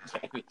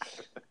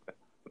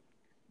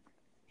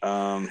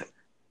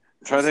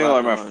think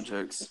of like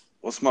jokes.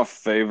 What's my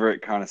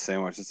favorite kind of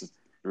sandwich? This is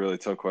a really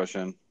tough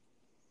question.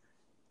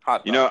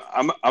 Hot dog.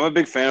 I'm a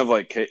big fan of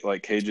like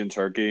Cajun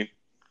turkey.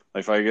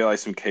 Like if I get like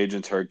some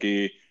Cajun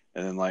turkey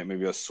and then like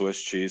maybe a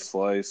Swiss cheese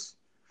slice,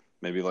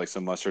 maybe like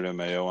some mustard and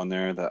mayo on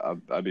there, that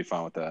I'd be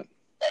fine with that.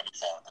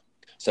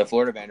 So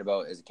Florida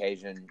Vanderbilt is a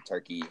Cajun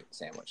turkey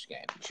sandwich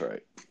game. That's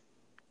right.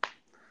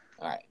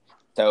 All right.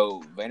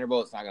 So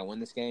Vanderbilt's not going to win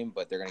this game,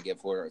 but they're going to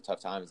give Florida a tough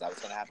time. Is that what's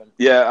going to happen?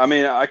 Yeah,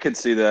 I could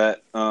see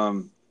that.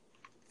 I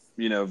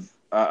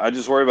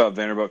just worry about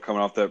Vanderbilt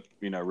coming off that,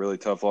 really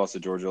tough loss to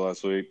Georgia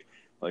last week.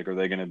 Like, are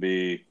they going to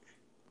be,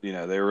 they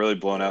were really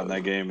blown out in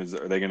that game. Are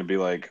they going to be,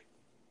 like,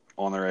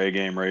 on their A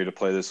game ready to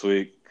play this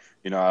week?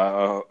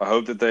 I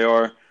hope that they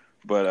are.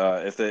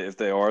 But if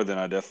they are, then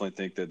I definitely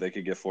think that they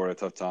could give Florida a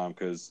tough time.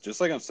 Because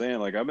just like I'm saying,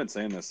 like, I've been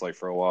saying this, like,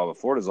 for a while, but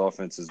Florida's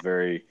offense is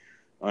very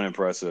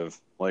unimpressive.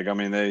 Like,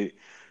 they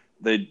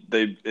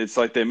it's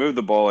like they move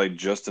the ball, like,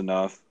 just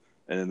enough,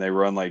 and then they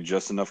run, like,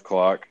 just enough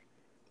clock.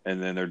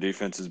 And then their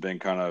defense has been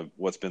kind of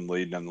what's been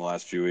leading them the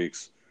last few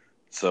weeks.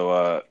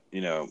 So,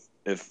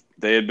 if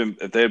they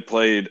had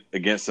played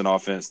against an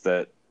offense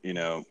that,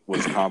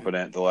 was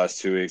competent the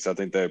last 2 weeks, I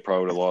think they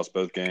probably would have lost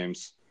both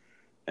games.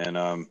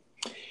 And,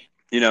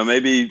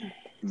 maybe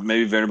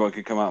Vanderbilt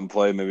can come out and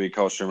play. Maybe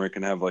Kyle Shimmer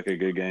can have like a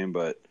good game,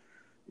 but,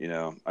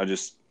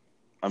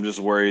 I'm just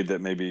worried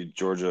that maybe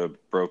Georgia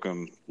broke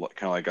them kind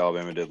of like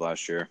Alabama did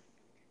last year.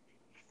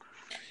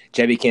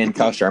 JB, can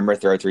Kyle Shurmur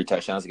throw 3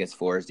 touchdowns against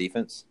Florida's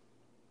defense?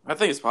 I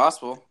think it's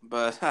possible,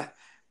 but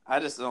I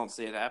just don't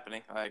see it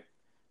happening. Like,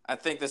 I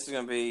think this is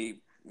going to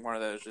be one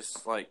of those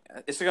just like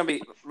it's going to be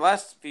the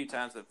last few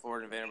times that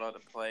Florida and Vanderbilt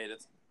have played.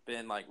 It's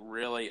been like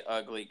really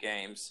ugly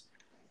games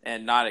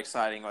and not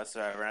exciting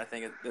whatsoever. And I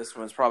think this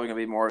one's probably going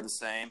to be more of the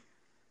same.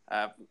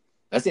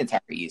 That's the entire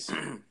East.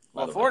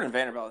 Well, Florida and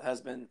Vanderbilt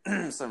has been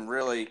some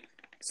really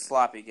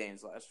sloppy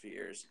games the last few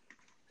years.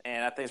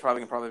 and I think it's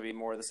probably going to be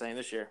more of the same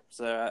this year.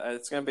 So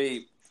it's going to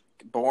be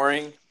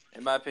boring,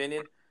 in my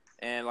opinion.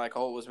 And like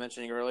Holt was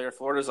mentioning earlier,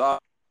 Florida's off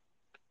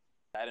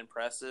that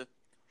impressive.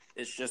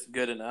 It's just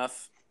good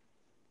enough.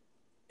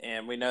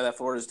 And we know that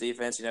Florida's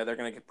defense, they're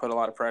going to put a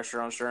lot of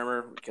pressure on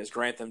Shermer because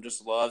Grantham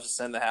just loves to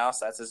send the house.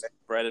 That's his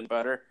bread and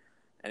butter.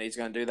 And he's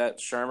going to do that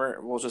to Shermer.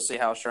 We'll just see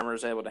how Shermer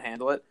is able to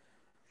handle it.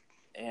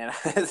 And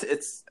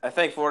I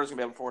think Florida's going to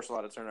be able to force a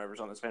lot of turnovers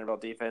on this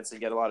Vanderbilt defense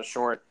and get a lot of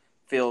short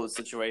field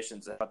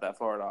situations about that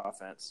Florida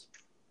offense.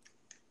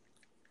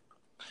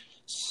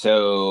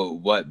 So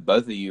what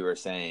both of you are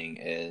saying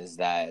is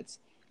that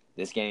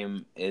this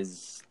game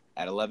is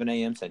at 11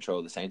 a.m.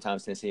 Central, the same time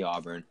as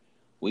Tennessee-Auburn.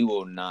 We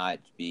will not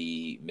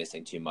be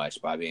missing too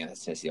much by being at the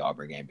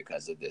Tennessee-Auburn game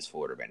because of this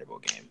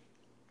Florida-Vanderbilt game.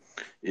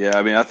 Yeah,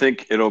 I mean, I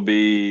think it'll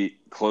be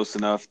close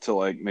enough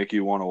to make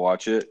you want to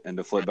watch it and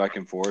to flip back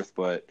and forth,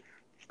 but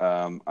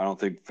I don't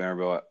think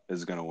Vanderbilt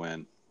is going to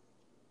win.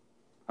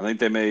 I think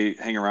they may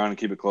hang around and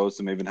keep it close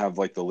and maybe even have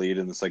the lead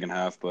in the second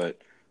half, but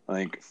I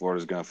think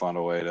Florida's going to find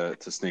a way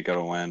to sneak out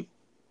a win.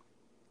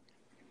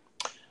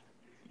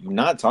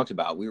 Not talked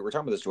about. We were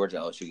talking about this Georgia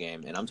LSU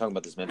game, and I'm talking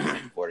about this Memphis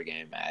Florida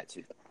game at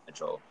 2:30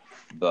 Central.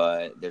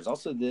 But there's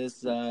also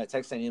this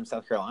Texas A&M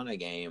South Carolina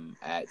game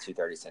at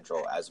 2:30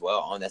 Central as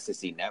well on the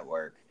SEC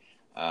Network,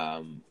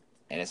 and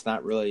it's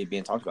not really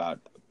being talked about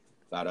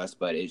us,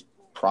 but it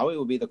probably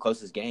will be the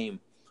closest game,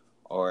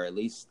 or at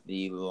least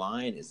the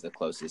line is the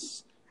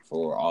closest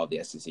for all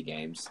the SEC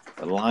games.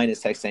 The line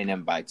is Texas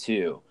A&M by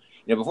 2.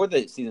 Before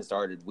the season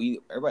started,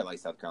 everybody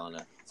likes South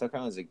Carolina. South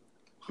Carolina's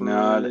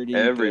not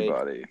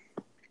everybody. Good.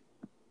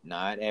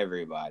 Not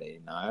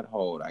everybody. Not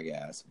Holt, I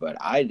guess. But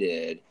I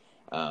did.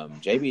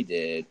 JB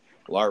did.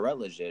 Laura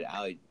Rutledge did.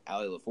 Allie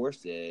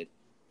LaForce did.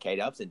 Kate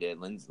Upson did.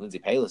 Lindsay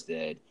Palis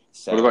did.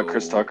 So what about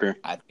Chris Tucker?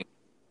 I think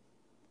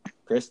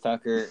Chris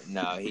Tucker,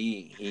 no,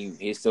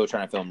 he's still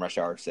trying to film Rush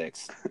Hour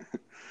 6.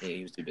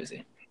 He was too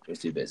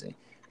busy.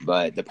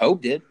 But the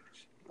Pope did.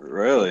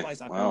 Really?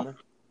 Wow.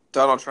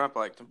 Donald Trump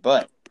liked him.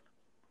 But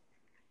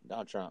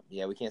Donald Trump.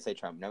 Yeah, we can't say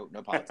Trump. No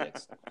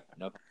politics.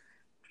 No.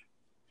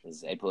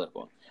 This is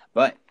apolitical.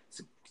 But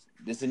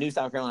this is a new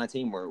South Carolina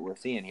team we're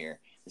seeing here.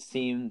 This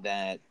team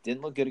that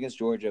didn't look good against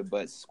Georgia,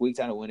 but squeaked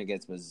out a win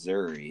against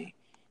Missouri.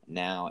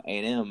 Now,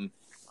 A&M,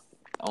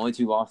 only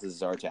 2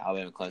 losses are to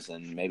Alabama and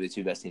Clemson, maybe the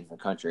 2 best teams in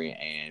the country,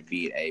 and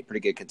beat a pretty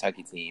good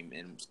Kentucky team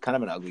in kind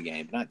of an ugly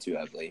game, but not too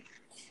ugly.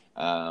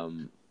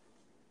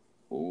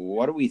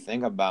 What do we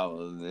think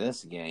about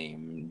this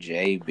game,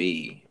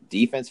 JB?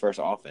 Defense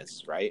versus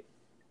offense, right?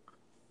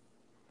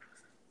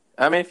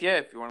 I mean, if you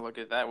want to look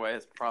at it that way,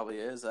 it probably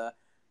is. I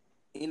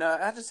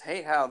just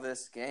hate how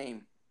this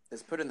game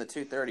is put in the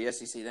 2:30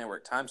 SEC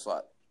Network time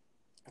slot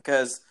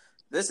because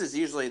this is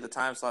usually the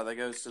time slot that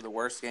goes to the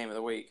worst game of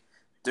the week.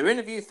 Do any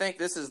of you think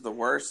this is the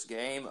worst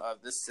game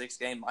of this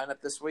 6-game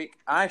lineup this week?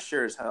 I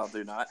sure as hell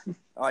do not.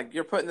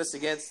 You're putting this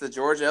against the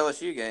Georgia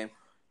LSU game.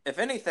 If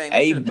anything,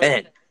 they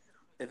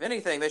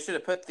should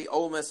have put the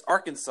Ole Miss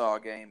Arkansas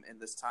game in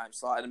this time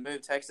slot and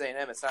moved Texas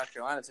A&M and South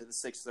Carolina to the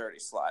 6:30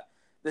 slot.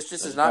 This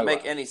just does not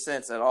make any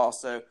sense at all.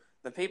 So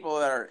the people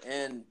that are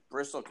in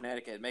Bristol,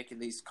 Connecticut, making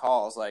these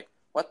calls,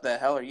 what the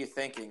hell are you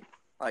thinking?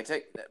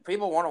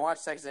 People want to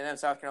watch Texas A&M,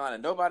 South Carolina.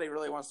 Nobody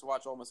really wants to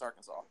watch Ole Miss,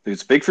 Arkansas. Dude,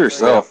 speak for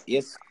yourself.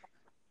 Yes.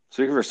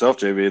 Speak for yourself,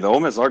 JB. The Ole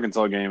Miss,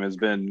 Arkansas game has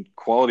been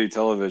quality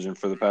television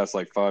for the past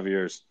 5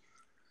 years.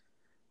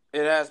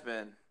 It has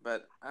been,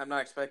 but I'm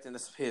not expecting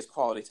this to be as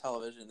quality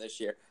television this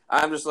year.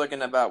 I'm just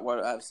looking about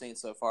what I've seen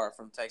so far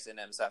from Texas A&M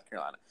and South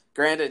Carolina.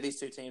 Granted, these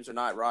 2 teams are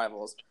not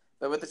rivals.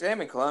 But with the game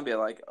in Columbia,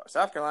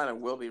 South Carolina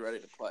will be ready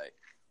to play.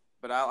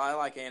 But I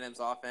like A&M's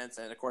offense,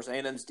 and of course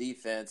A&M's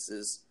defense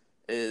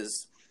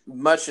is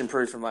much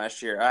improved from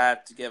last year. I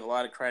have to give a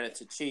lot of credit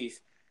to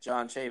Chief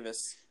John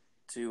Chavis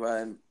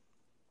to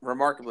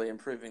remarkably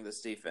improving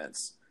this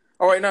defense.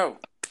 Oh wait, no,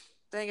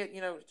 dang it!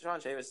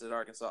 John Chavis is at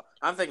Arkansas.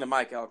 I'm thinking of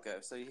Mike Elko.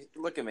 So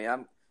look at me,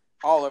 I'm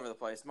all over the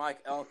place. Mike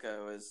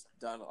Elko has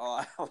done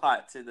a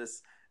lot to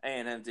this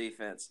A&M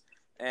defense,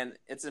 and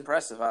it's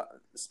impressive,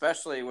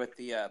 especially with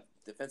the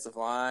defensive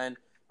line,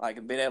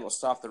 being able to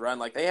stop the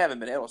run. They haven't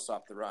been able to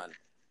stop the run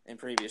in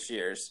previous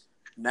years.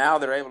 Now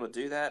they're able to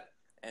do that,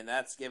 and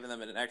that's given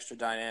them an extra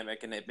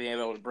dynamic, and being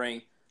able to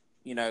bring,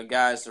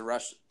 guys to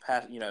rush,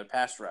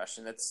 pass rush,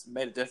 and it's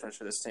made a difference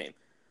for this team.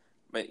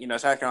 But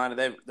South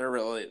Carolina, they're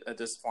really a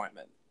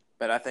disappointment.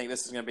 But I think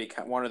this is going to be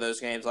one of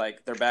those games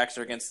their backs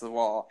are against the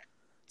wall.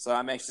 So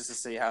I'm anxious to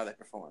see how they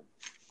perform.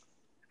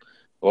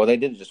 Well, they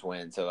did just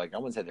win, so I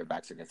wouldn't say their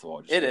backs are against the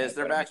wall. It is.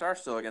 Their backs are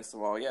still against the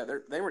wall. Yeah,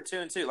 they were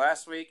 2-2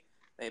 last week.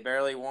 They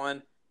barely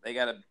won. They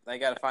gotta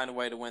find a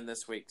way to win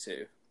this week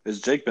too. Is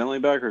Jake Bentley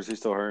back, or is he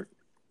still hurt?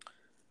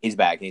 He's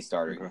back. He's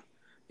starting. Okay.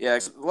 Yeah.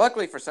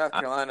 Luckily for South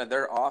Carolina,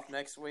 they're off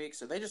next week,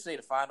 so they just need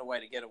to find a way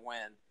to get a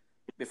win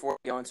before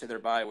they go into their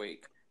bye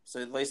week.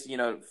 So at least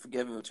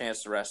give them a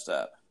chance to rest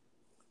up.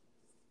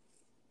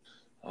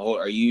 Oh,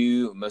 are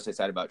you most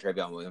excited about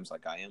Travion Williams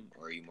like I am,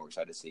 or are you more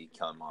excited to see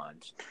Kellen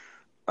Mond?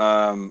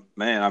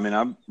 Man,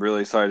 I'm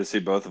really excited to see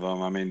both of them.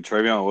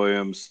 Travion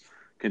Williams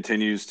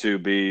continues to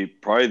be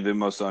probably the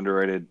most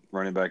underrated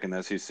running back in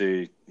the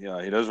SEC.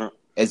 Yeah, he doesn't.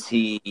 Is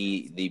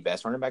he the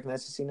best running back in the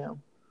SEC now?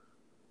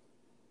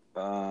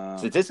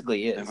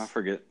 Statistically, he is.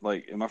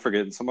 Am I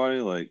forgetting somebody?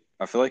 Like,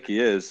 I feel like he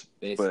is.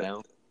 Benny but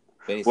Snell,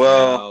 Benny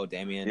well, Snell,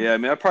 Damian. yeah. I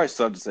mean, I probably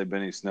still have to say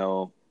Benny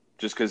Snell,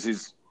 just because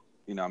he's,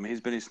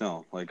 he's Benny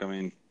Snell. Like, I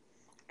mean,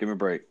 give him a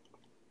break.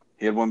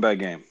 He had one bad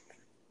game,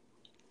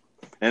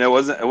 and it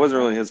wasn't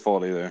really his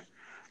fault either.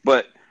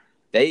 But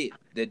the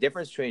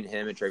difference between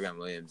him and Travion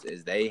Williams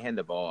is they hand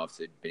the ball off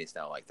to Benny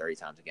Snell like 30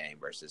 times a game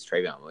versus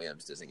Travion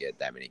Williams doesn't get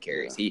that many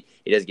carries. Yeah.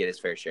 He does get his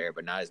fair share,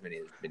 but not as many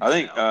as Benny I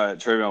think Snell.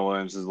 Travion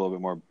Williams is a little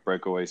bit more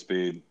breakaway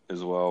speed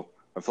as well.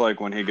 I feel like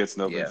when he gets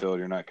in the open field,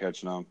 you're not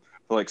catching him. I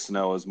feel like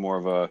Snell is more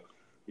of a,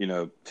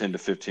 10 to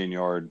 15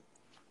 yard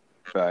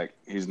back.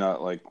 He's not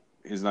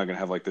going to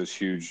have like those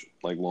huge,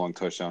 like long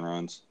touchdown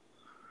runs.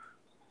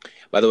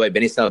 By the way,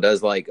 Benny Snell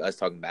does like us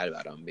talking bad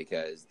about him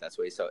because that's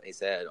what he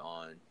said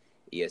on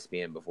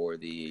ESPN before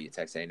the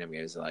Texas A&M game.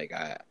 Is like,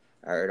 I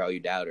heard all you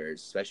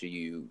doubters, especially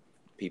you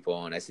people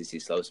on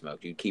SEC Slow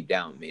Smoke. You keep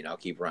doubting me, and I'll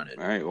keep running.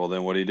 All right. Well,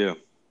 then what do you do?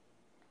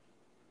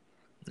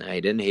 No, he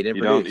didn't. He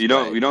didn't. You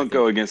don't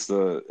go against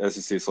the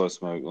SEC Slow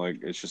Smoke. Like,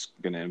 it's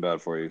just going to end bad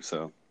for you.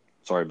 So,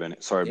 sorry, Benny.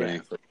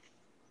 Benny.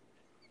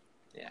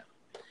 Yeah.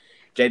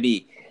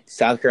 JB,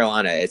 South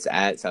Carolina. It's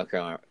at South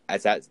Carolina.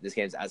 This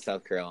game's at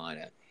South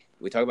Carolina.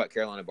 We talk about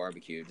Carolina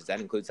barbecue. Does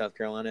that include South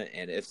Carolina?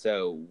 And if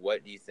so,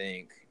 what do you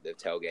think the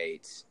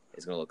tailgate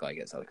is going to look like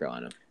at South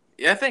Carolina?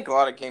 Yeah, I think a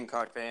lot of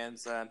Gamecock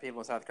fans and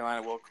people in South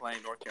Carolina will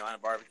claim North Carolina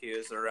barbecue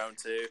as their own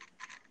too.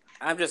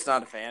 I'm just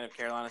not a fan of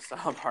Carolina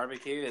style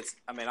barbecue.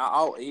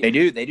 I'll eat. They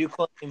do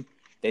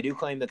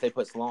claim that they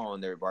put slaw on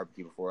their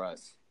barbecue before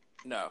us.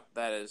 No,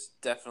 that is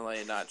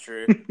definitely not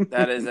true.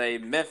 That is a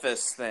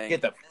Memphis thing.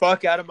 Get the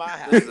fuck out of my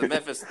house. This is a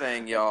Memphis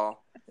thing, y'all.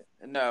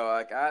 No,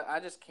 I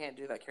just can't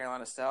do that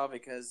Carolina style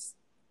because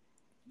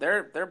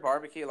their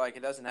barbecue,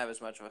 it doesn't have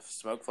as much of a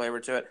smoke flavor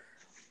to it.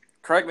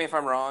 Correct me if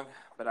I'm wrong,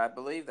 but I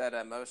believe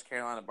that most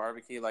Carolina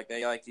barbecue,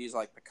 they like to use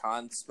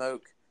pecan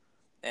smoke,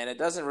 and it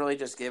doesn't really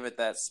just give it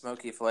that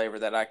smoky flavor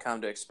that I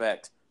come to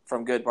expect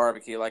from good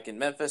barbecue. Like in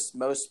Memphis,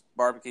 most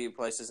barbecue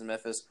places in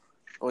Memphis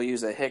will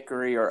use a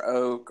hickory or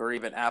oak or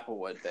even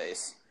applewood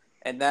base,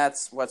 and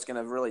that's what's going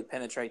to really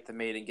penetrate the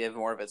meat and give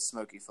more of its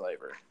smoky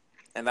flavor,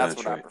 and that's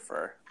what I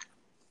prefer.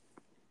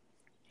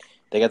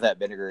 They got that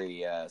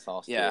vinegary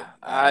sauce. Yeah, too.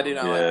 I do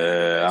not.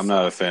 Yeah, I'm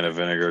not a fan of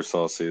vinegar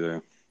sauce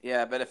either.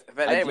 Yeah, but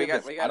we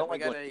got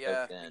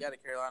a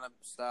Carolina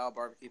style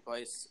barbecue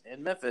place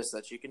in Memphis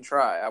that you can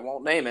try. I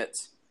won't name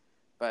it,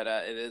 but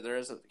there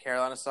is a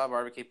Carolina style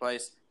barbecue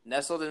place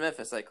nestled in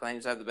Memphis that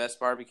claims to have the best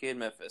barbecue in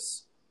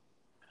Memphis.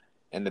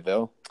 In the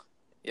Ville?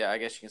 Yeah, I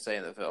guess you can say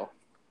in the Ville.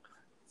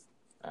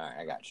 All right,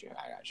 I got you.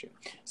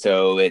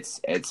 So it's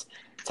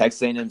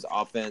Texas A&M's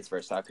offense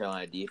versus South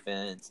Carolina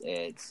defense.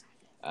 It's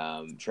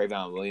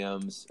Travion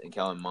Williams and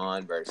Kellen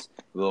Mond versus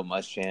Will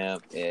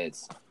Muschamp.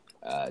 It's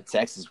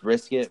Texas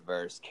brisket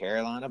versus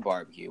Carolina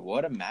barbecue.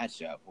 What a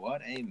matchup.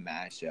 That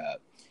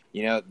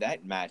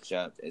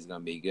matchup is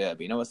going to be good.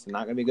 But you know what's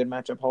not going to be a good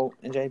matchup, Holt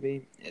and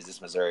JB? Is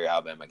this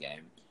Missouri-Alabama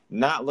game.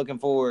 Not looking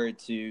forward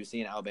to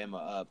seeing Alabama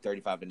up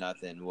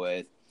 35-0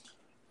 with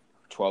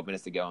 12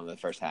 minutes to go in the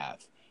first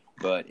half.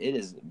 But it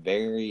is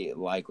very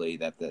likely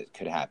that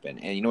could happen.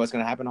 And you know what's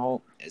going to happen,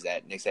 Holt? Is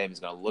that Nick Saban is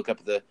going to look up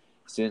at the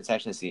student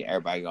section and see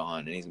everybody gone,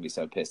 and he's going to be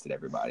so pissed at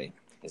everybody.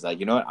 He's like,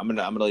 you know what? I'm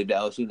gonna leave to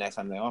LSU next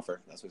time they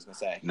offer. That's what he's gonna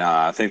say.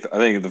 Nah, I think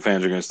the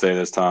fans are gonna stay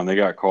this time. They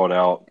got called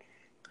out.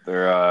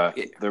 They're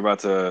about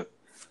to,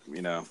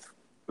 they're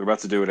about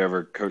to do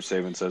whatever Coach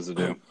Saban says to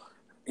do.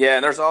 Yeah,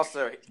 and there's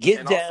also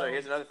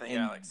here's another thing,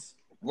 Alex.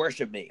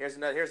 Worship me. Here's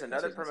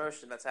another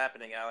promotion that's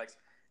happening, Alex,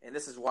 and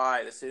this is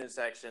why the student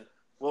section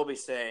will be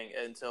staying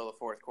until the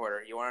fourth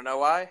quarter. You want to know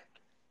why?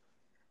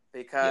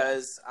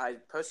 Because I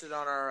posted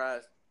on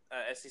our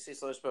SEC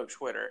Slow Spoke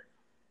Twitter.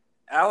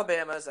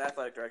 Alabama's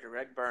athletic director,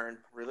 Greg Byrne,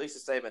 released a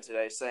statement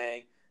today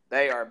saying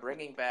they are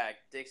bringing back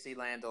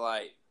Dixieland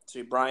Delight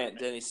to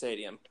Bryant-Denny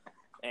Stadium,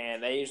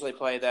 and they usually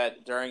play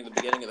that during the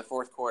beginning of the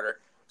fourth quarter.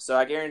 So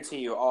I guarantee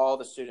you all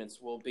the students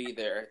will be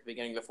there at the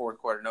beginning of the fourth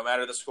quarter, no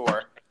matter the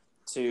score.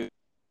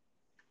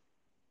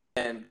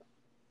 And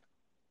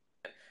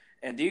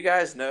do you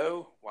guys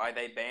know why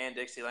they banned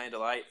Dixieland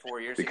Delight 4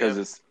 years ago?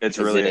 Because it's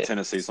really a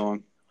Tennessee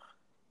song?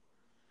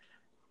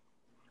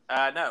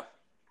 No.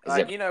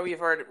 We've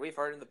heard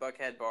in the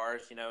Buckhead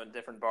bars, in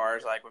different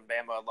bars, like when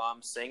Bama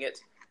alums sing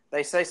it,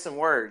 they say some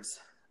words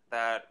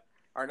that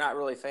are not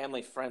really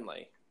family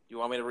friendly. You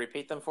want me to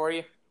repeat them for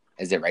you?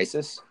 Is it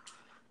racist?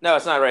 No,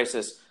 it's not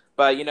racist.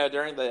 But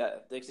during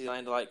the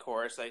Dixieland Delight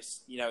chorus, they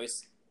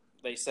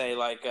say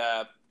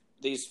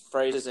these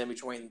phrases in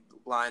between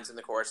lines in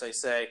the chorus. They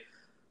say,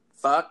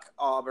 "Fuck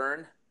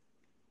Auburn,"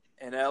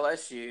 and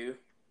LSU,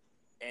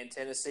 and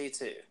Tennessee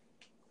too.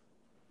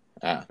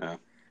 Yeah.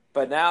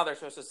 But now they're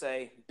supposed to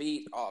say,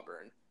 "Beat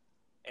Auburn,"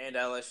 and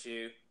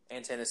LSU,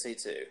 and Tennessee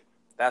too.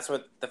 That's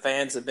what the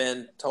fans have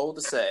been told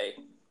to say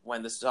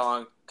when the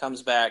song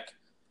comes back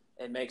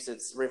and makes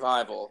its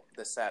revival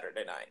this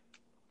Saturday night.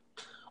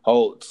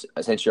 Holt,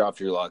 since you're off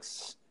Drew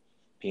Lock's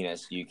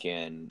penis, you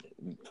can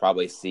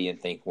probably see and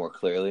think more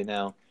clearly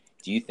now.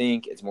 Do you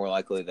think it's more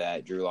likely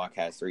that Drew Lock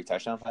has 3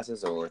 touchdown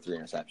passes or 3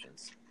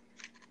 interceptions?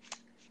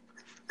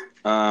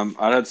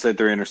 I'd have to say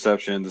 3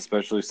 interceptions,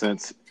 especially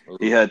since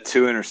he had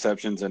 2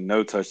 interceptions and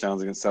no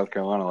touchdowns against South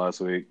Carolina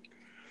last week.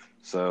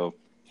 So,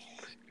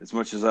 as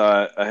much as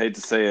I hate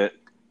to say it,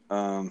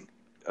 I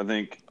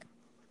think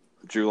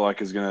Drew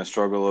Lock is going to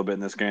struggle a little bit in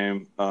this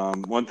game.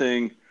 One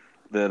thing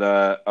that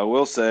I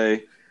will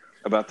say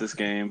about this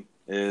game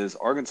is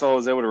Arkansas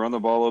was able to run the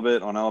ball a little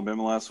bit on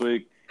Alabama last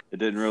week. It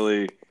didn't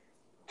really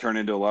turn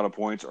into a lot of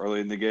points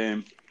early in the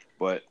game,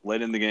 but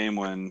late in the game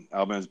when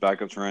Alabama's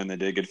backups ran, they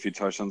did get a few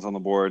touchdowns on the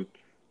board.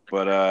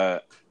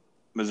 But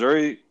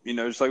Missouri,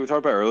 just like we talked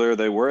about earlier,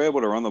 they were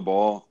able to run the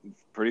ball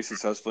pretty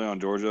successfully on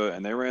Georgia,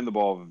 and they ran the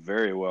ball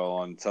very well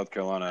on South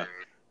Carolina.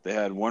 They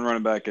had one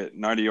running back at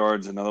 90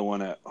 yards, another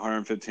one at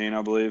 115,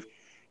 I believe.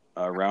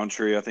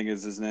 Roundtree, I think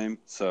is his name.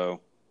 So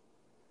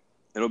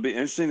it'll be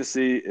interesting to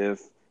see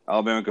if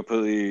Alabama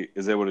completely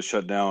is able to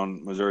shut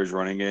down Missouri's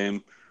running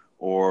game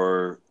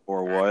or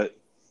what.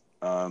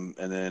 And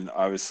then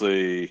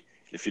obviously,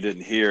 if you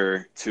didn't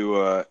hear,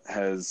 Tua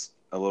has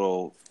a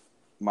little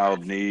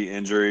mild knee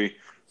injury,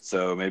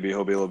 so maybe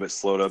he'll be a little bit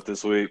slowed up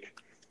this week.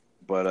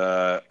 But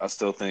I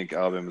still think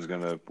Alabama's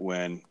going to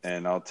win,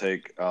 and I'll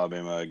take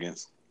Alabama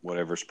against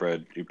whatever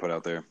spread you put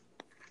out there.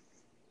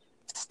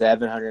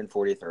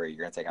 743. You're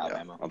going to take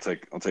Alabama. Yeah,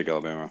 I'll take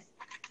Alabama.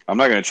 I'm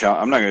not going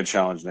to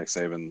challenge Nick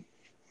Saban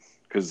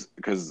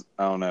because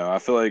I don't know. I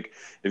feel like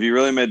if he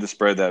really made the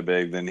spread that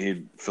big, then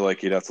he'd feel like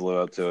he'd have to live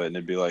up to it, and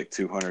it'd be like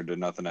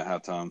 200-0 at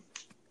halftime.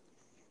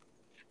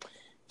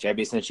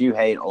 JB, since you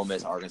hate Ole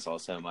Miss Arkansas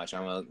so much,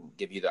 I'm going to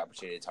give you the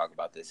opportunity to talk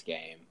about this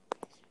game.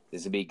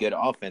 This would be good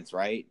offense,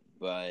 right?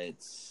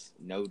 But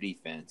no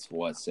defense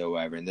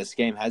whatsoever. And this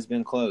game has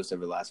been close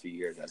over the last few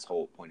years, as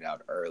Holt pointed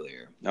out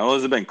earlier. Not only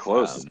has it been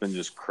close, it's been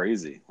just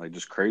crazy. Like,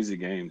 just crazy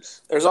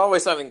games. There's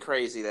always something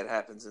crazy that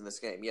happens in this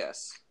game,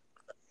 yes.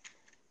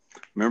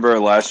 Remember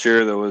last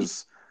year there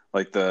was,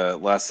 like, the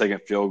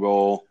last-second field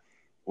goal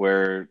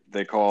where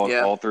they called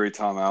all 3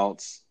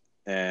 timeouts,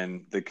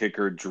 and the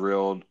kicker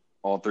drilled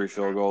all 3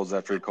 field goals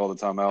after he called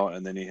the timeout,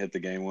 and then he hit the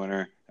game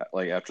winner,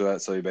 like, after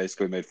that. So he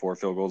basically made 4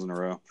 field goals in a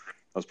row.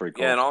 That was pretty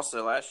cool. Yeah, and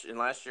also last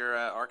year,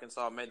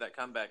 Arkansas made that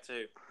comeback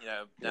too.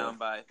 Down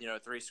by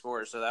 3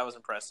 scores, so that was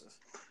impressive.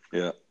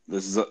 Yeah,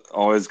 this is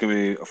always going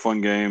to be a fun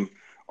game.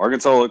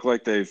 Arkansas looked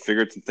like they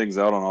figured some things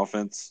out on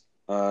offense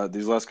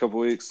these last couple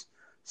weeks,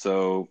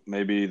 so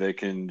maybe they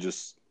can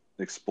just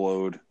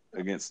explode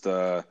against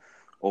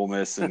Ole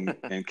Miss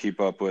and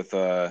keep up with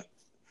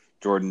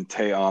Jordan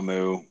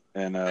Ta'amu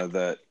and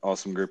that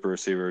awesome group of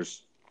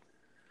receivers.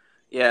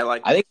 Yeah,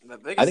 I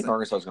think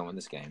Arkansas is going to win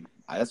this game.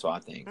 That's what I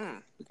think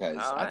because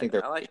I think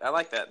they're. I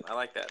like that.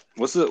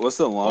 What's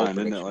the line?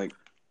 Isn't it like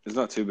it's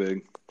not too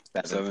big?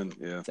 7.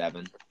 Yeah.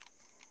 7.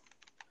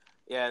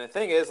 Yeah, and the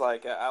thing is,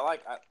 like, I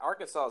like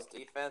Arkansas's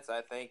defense.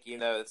 I think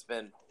it's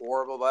been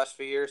horrible the last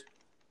few years.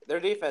 Their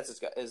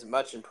defense is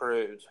much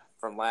improved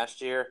from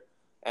last year,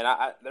 and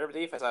their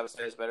defense I would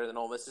say is better than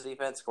Ole Miss's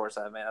defense. Of course,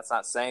 that's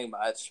not saying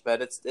much,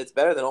 but it's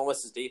better than Ole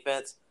Miss's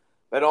defense.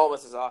 But Ole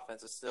Miss's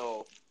offense is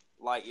still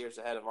light years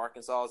ahead of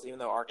Arkansas's, even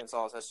though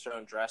Arkansas has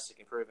shown drastic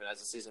improvement as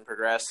the season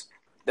progressed.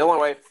 The only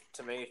way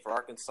to me for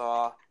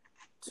Arkansas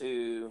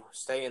to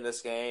stay in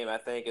this game, I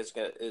think,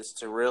 is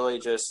to really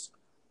just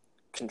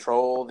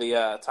control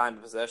the time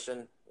of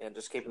possession and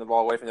just keeping the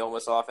ball away from the Ole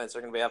Miss offense.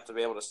 They're going to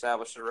be able to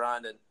establish the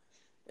run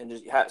and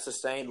just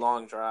sustain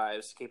long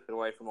drives to keep it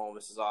away from Ole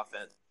Miss's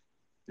offense.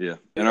 Yeah,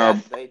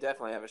 and they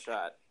definitely have a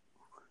shot.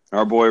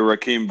 Our boy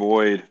Rakeem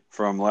Boyd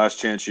from Last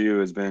Chance U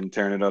has been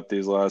tearing it up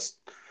these last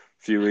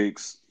few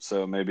weeks.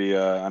 So maybe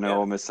I know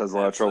Ole Miss has a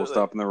lot of trouble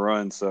stopping the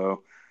run.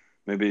 So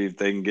maybe if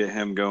they can get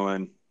him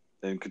going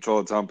and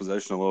control the time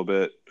possession a little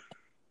bit,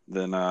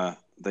 then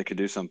they could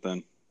do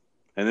something.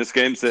 And this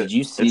game's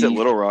it's at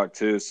Little Rock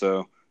too,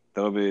 so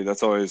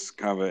that's always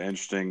kind of an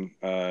interesting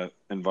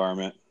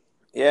environment.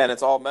 Yeah, and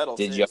it's all metal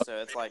too,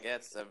 so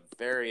it's a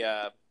very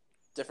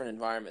different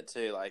environment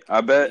too. Like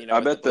I bet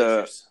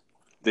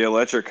the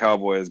Electric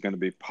Cowboy is going to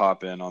be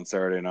popping on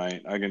Saturday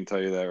night. I can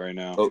tell you that right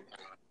now. Oh,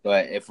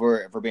 but if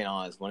we're being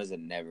honest, when is it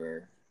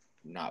never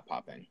not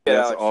popping? Yeah,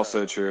 that's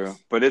also true.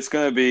 But it's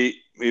going to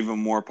be even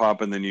more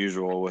popping than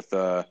usual with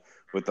the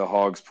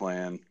Hogs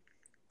playing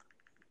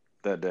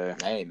that day.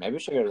 Hey, maybe we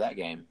should go to that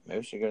game. Get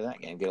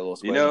a little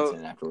square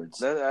in afterwards.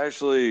 That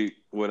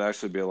would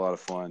actually be a lot of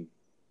fun.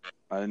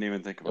 I didn't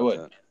even think about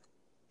that.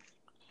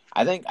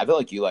 I feel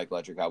like you like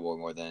Electric Cowboy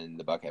more than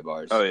the Buckhead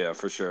Bars. Oh yeah,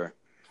 for sure.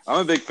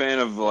 I'm a big fan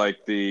of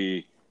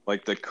the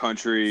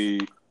country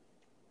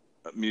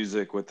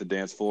music with the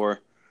dance floor.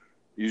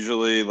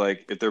 Usually,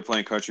 like if they're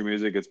playing country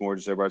music, it's more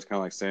just everybody's kind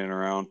of like standing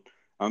around.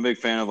 I'm a big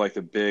fan of like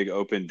the big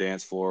open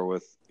dance floor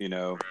with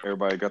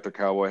everybody got their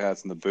cowboy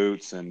hats and the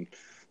boots and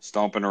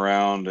stomping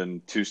around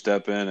and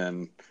two-stepping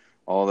and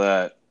all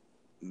that.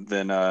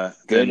 Then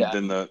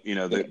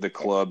the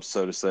club,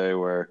 so to say,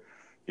 where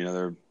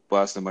they're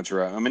blasting a bunch of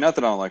rap. I mean, not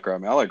that I don't like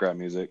rap. I like rap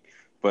music,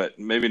 but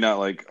maybe not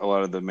like a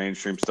lot of the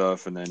mainstream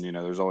stuff. And then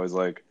there's always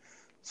like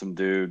some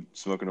dude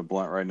smoking a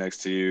blunt right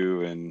next to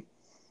you, and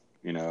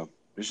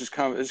it's just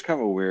kind of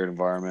a weird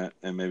environment,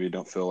 and maybe you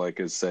don't feel like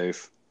it's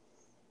safe.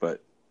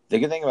 But the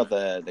good thing about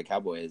the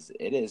Cowboys,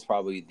 it is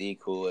probably the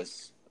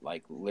coolest,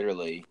 like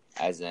literally,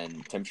 as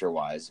in temperature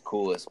wise,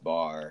 coolest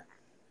bar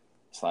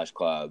 /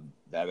 club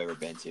that I've ever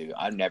been to.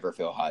 I never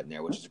feel hot in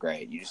there, which is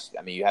great.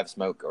 You have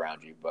smoke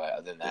around you, but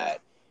other than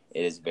that,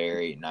 it is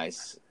very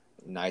nice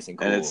and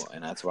cool.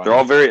 And that's why they're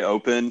all very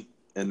open,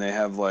 and they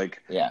have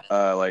like yeah,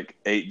 like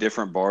 8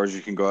 different bars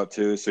you can go up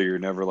to, so you're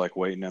never like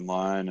waiting in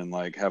line and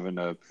like having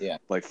to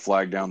like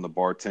flag down the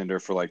bartender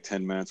for like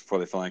 10 minutes before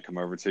they finally come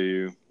over to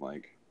you.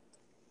 Like,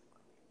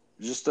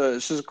 it's just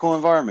a cool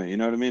environment. You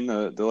know what I mean?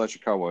 The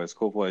Electric Cowboys,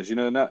 cool place.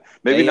 Not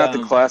the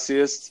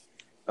classiest.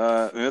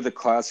 Maybe the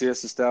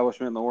classiest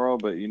establishment in the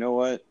world, but you know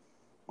what?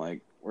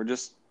 Like, we're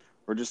just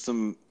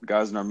some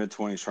guys in our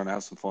mid-20s trying to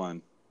have some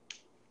fun.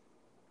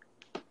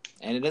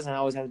 And it doesn't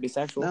always have to be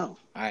sexual. No.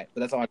 All right, but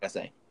that's all I gotta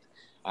say.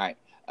 All right.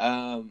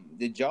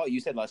 You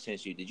said Last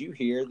Chance U. Did you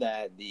hear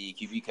that the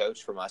QB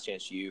coach from Last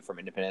Chance U from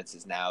Independence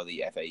is now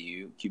the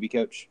FAU QB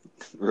coach?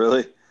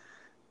 Really?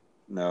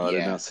 No, I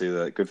did not see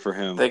that. Good for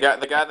him. They got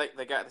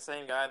the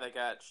same guy that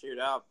got chewed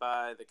out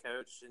by the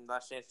coach in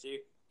Last Chance U.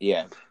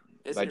 Yeah.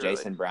 By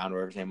Jason Brown,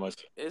 whatever his name was.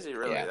 Is he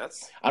really? Yeah.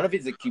 I don't know if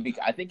he's the QB.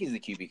 I think he's the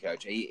QB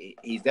coach.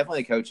 He's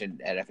definitely a coach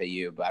at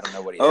FAU, but I don't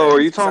know what he. Oh,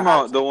 are you talking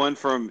about the one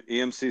from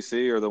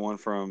EMCC or the one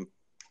from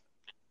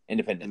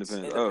Independence?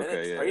 Oh,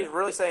 okay, yeah. Are you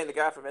really saying the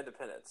guy from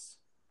Independence?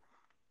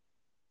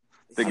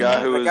 The guy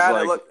who was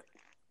like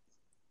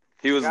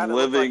he was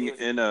living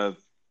in a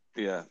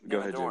Go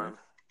ahead, dorm.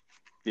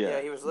 Jimmy.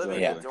 Yeah, he was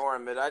living in a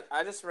dorm, but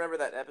I just remember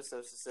that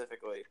episode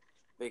specifically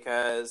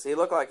because he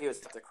looked like he was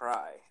about to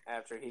cry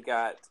after he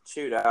got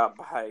chewed out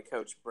by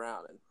Coach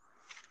Brown.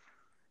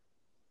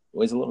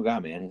 Well, he's a little guy,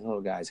 man. He's a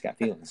little guy. He's got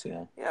feelings,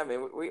 Yeah, I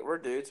mean, we're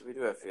dudes. We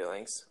do have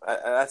feelings.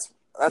 That's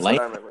what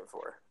I remember it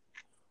for.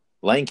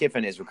 Lane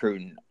Kiffin is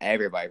recruiting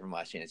everybody from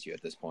Last Chance U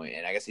at this point,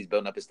 and I guess he's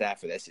building up his staff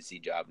for the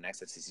SEC job, next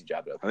SEC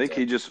job. I think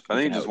he just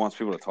wants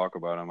people to talk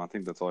about him. I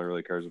think that's all he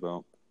really cares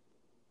about.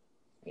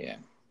 Yeah.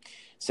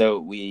 So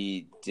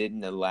we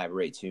didn't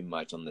elaborate too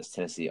much on this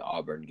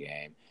Tennessee-Auburn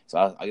game. So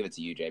I'll give it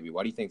to you, JB.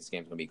 Why do you think this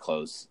game's going to be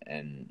close?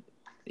 And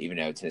even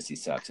though Tennessee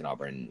sucks and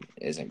Auburn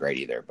isn't great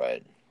either,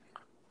 but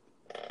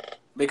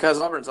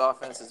because Auburn's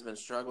offense has been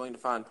struggling to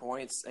find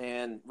points,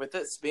 and with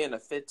this being a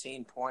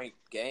 15-point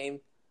game,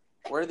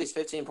 where are these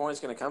 15 points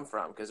going to come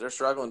from? Because they're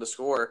struggling to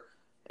score,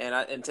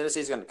 and Tennessee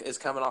is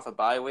coming off a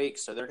bye week,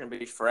 so they're going to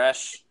be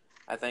fresh.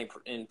 I think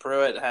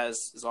Pruitt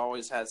has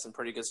always had some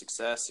pretty good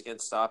success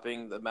against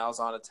stopping the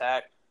Malzahn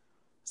attack.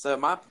 So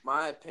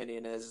my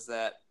opinion is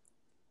that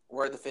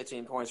where are the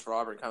 15 points for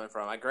Auburn coming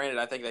from? Granted,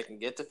 I think they can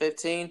get to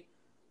 15,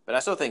 but I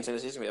still think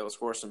Tennessee's going to be able to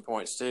score some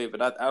points too.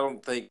 But I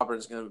don't think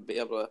Auburn's going to be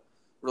able to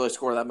really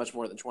score that much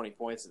more than 20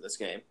 points in this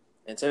game.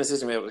 And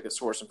Tennessee's going to be able to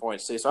score some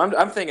points too. So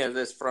I'm thinking of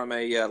this from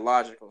a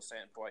logical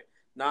standpoint,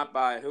 not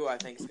by who I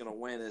think is going to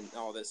win and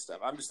all this stuff.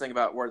 I'm just thinking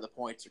about where the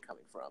points are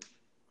coming from.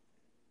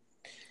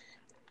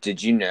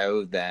 Did you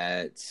know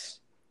that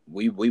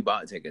we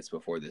bought tickets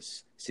before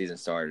this season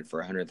started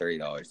for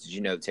 $130? Did you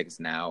know the tickets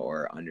now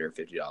are under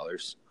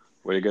 $50?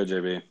 Way to go,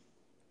 JB.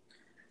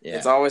 Yeah.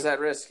 It's always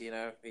that risk,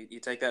 You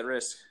take that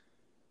risk.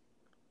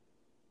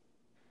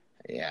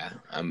 Yeah,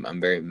 I'm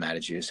very mad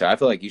at you. So I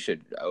feel like you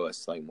should owe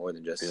us like more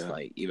than just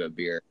like Eva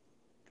beer.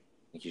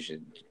 I think you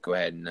should go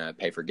ahead and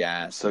pay for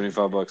gas.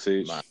 $75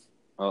 each.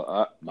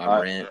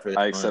 My rent for the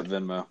I accept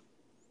Venmo.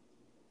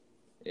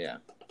 Yeah.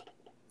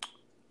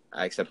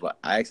 I accept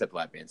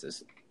lap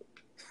dances.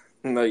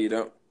 No, you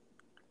don't.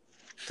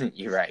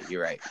 You're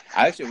right.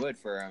 I actually would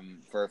for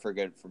a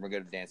good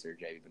dancer,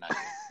 JB, but not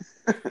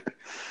you.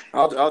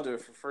 I'll do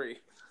it for free.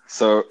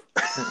 So,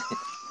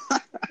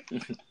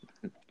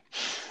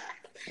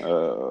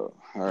 all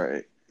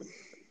right.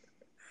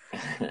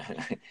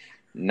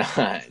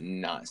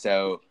 Not.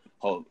 So,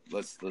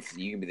 let's.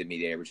 You can be the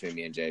mediator between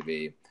me and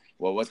JB.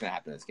 Well, what's gonna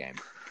happen in this game?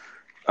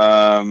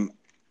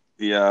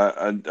 Yeah,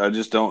 I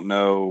just don't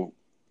know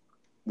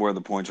where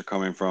the points are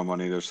coming from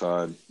on either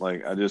side.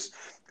 Like, I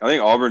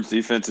think Auburn's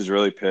defense is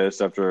really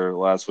pissed after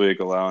last week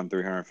allowing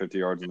 350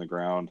 yards on the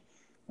ground.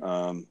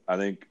 I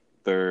think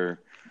they're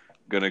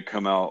going to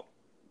come out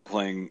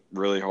playing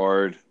really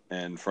hard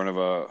in front of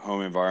a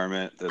home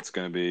environment that's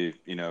going to be,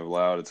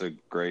 loud. It's a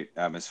great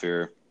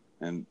atmosphere,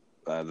 and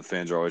the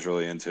fans are always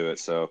really into it.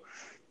 So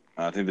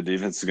I think the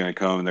defense is going to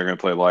come, and they're going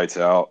to play lights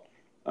out.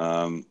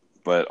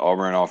 But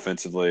Auburn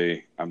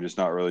offensively, I'm just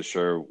not really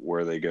sure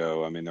where they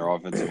go. I mean, their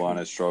offensive line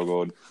has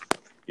struggled.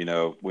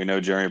 We know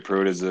Jeremy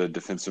Pruitt is a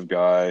defensive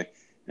guy,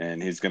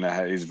 and he's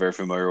very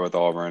familiar with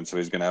Auburn, so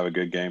he's going to have a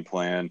good game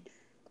plan.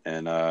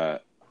 And,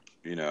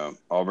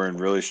 Auburn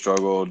really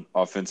struggled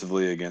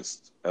offensively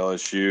against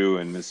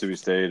LSU and Mississippi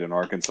State and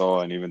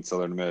Arkansas and even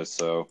Southern Miss.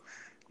 So,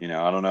 I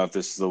don't know if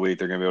this is the week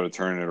they're going to be able to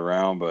turn it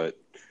around, but,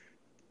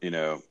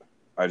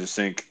 I just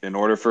think in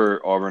order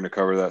for Auburn to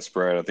cover that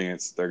spread, I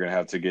think they're going to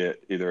have to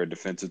get either a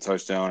defensive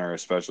touchdown or a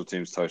special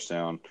teams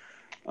touchdown.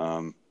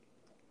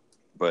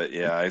 But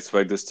yeah, I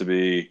expect this to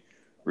be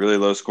really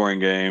low scoring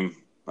game.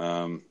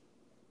 I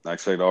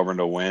expect Auburn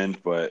to win,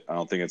 but I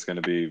don't think it's going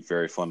to be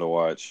very fun to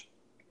watch.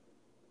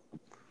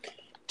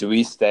 Do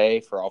we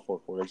stay for all 4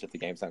 quarters if the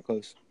game's not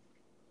close?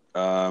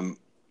 I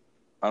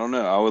don't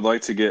know. I would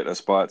like to get a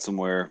spot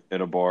somewhere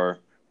at a bar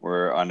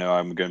where I know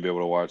I'm going to be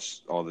able to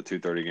watch all the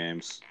 2:30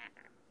 games,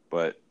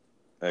 but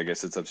I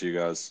guess it's up to you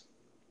guys.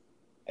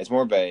 It's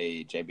more of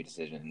a JB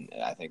decision,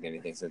 I think, than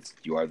anything, since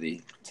you are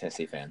the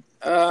Tennessee fan.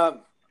 I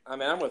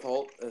mean, I'm with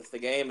Holt. If the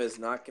game is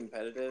not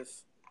competitive,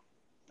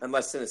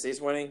 unless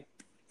Tennessee's winning,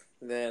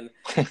 then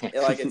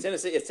if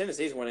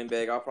Tennessee's winning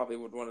big, I probably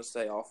would want to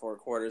stay all 4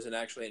 quarters and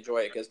actually enjoy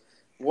it. Because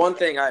one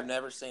thing I've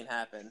never seen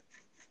happen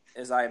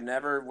is I have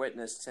never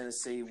witnessed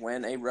Tennessee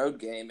win a road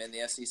game in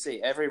the SEC.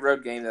 Every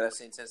road game that I've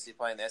seen Tennessee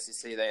play in the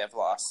SEC, they have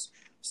lost.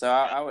 So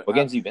what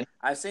games have you been?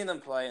 I've seen them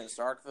play in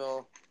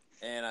Starkville,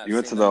 and you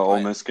went to the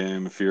Ole Miss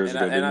game a few years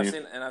ago, didn't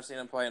you? I've seen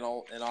them play in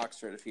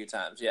Oxford a few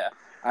times. Yeah,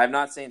 I have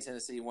not seen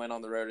Tennessee win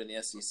on the road in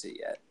the SEC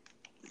yet.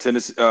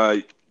 Tennessee,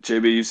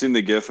 JB, you've seen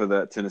the GIF of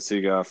that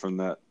Tennessee guy from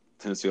that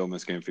Tennessee Ole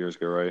Miss game a few years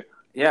ago, right?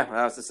 Yeah,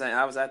 I was the same.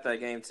 I was at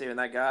that game too, and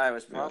that guy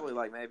was probably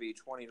like maybe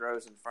 20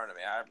 rows in front of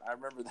me. I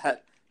remember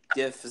that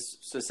GIF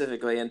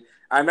specifically, and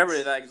I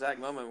remember that exact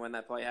moment when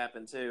that play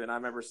happened too. And I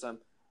remember some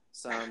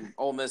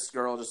Ole Miss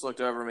girl just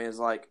looked over me and was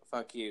like,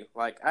 "Fuck you!"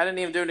 Like I didn't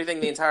even do anything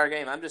the entire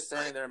game. I'm just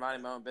standing there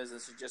minding my own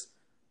business. She just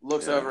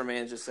looks over me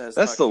and just says,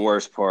 "That's Fuck the you."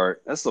 worst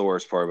part. That's the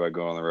worst part about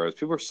going on the road.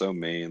 People are so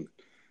mean.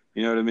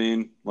 You know what I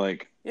mean?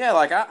 Like yeah,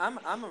 like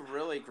I'm a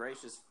really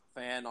gracious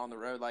fan on the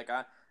road. Like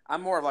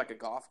I'm more of like a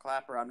golf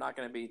clapper. I'm not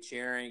going to be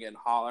cheering and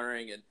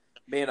hollering and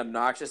being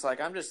obnoxious.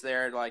 Like I'm just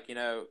there, like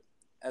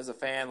as a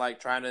fan, like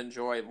trying to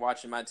enjoy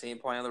watching my team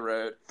play on the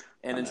road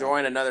and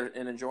enjoying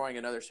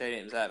another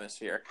stadium's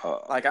atmosphere.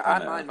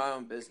 I mind my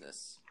own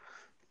business.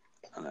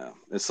 I know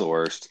it's the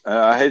worst.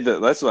 I hate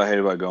that. That's what I hate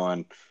about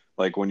going.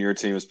 Like when your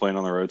team is playing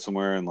on the road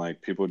somewhere and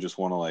like people just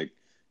want to like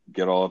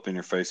get all up in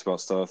your face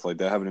about stuff. Like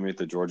that happened to me at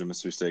the Georgia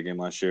Mississippi State game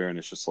last year, and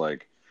it's just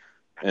like,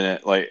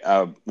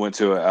 I went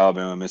to an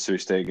Alabama Mississippi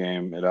State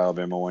game at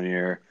Alabama one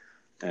year,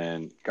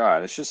 and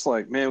God, it's just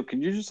like, man,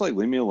 can you just like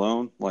leave me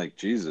alone? Like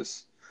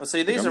Jesus. Well,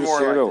 see, these are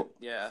more like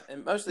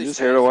and most of these just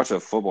here to watch a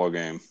football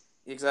game.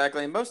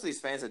 Exactly, and most of these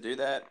fans that do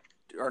that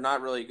are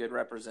not really good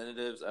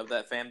representatives of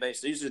that fan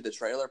base. These are the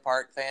trailer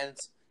park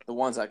fans, the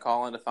ones that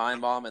call into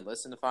Feinbaum and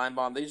listen to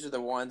Feinbaum. These are the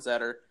ones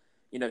that are,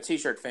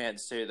 T-shirt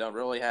fans too. Don't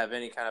really have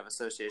any kind of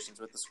associations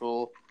with the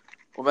school.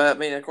 Well, but I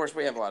mean, of course,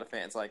 we have a lot of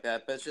fans like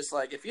that. But it's just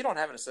like if you don't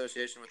have an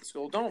association with the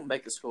school, don't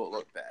make the school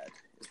look bad.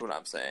 Is what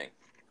I'm saying.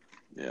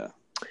 Yeah.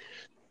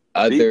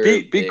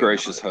 Be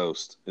gracious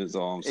host is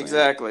all I'm saying.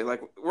 Exactly.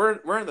 Like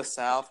we're in the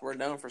South. We're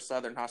known for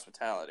Southern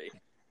hospitality.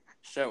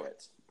 Show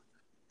it.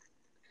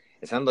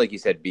 It sounded like you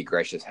said be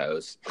gracious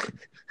host,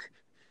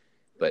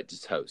 but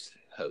just host,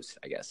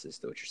 I guess, is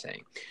what you're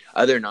saying.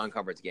 Other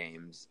non-conference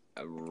games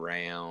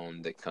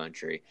around the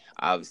country,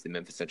 obviously the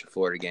Memphis Central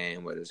Florida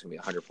game, where there's going to be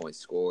 100 points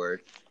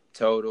scored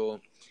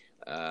total.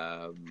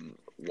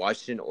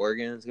 Washington,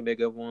 Oregon is going to be a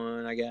good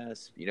one, I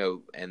guess.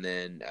 And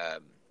then,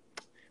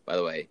 by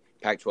the way,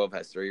 Pac-12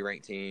 has 3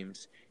 ranked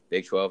teams.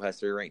 Big 12 has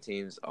 3 ranked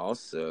teams.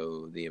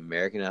 Also, the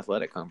American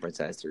Athletic Conference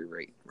has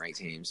 3 ranked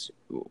teams.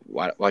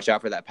 Watch out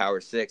for that Power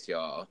 6,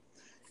 y'all.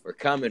 We're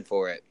coming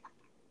for it.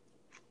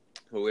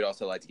 But we'd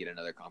also like to get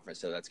another conference,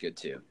 so that's good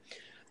too.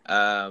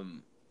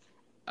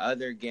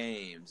 Other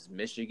games,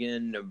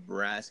 Michigan,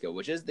 Nebraska,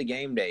 which is the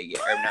game day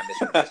game. Or not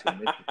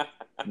Michigan,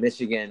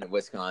 Michigan,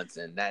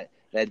 Wisconsin. That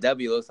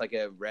W looks like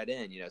a red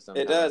N,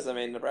 sometimes. It does. I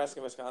mean, Nebraska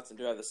and Wisconsin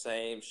do have the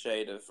same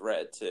shade of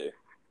red, too.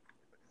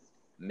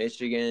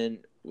 Michigan,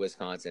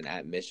 Wisconsin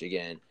at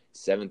Michigan,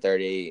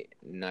 7:30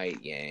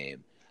 night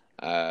game.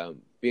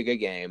 Be a good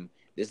game.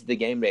 This is the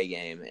game day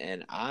game,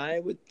 and I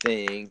would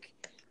think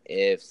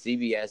if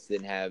CBS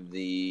didn't have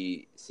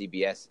the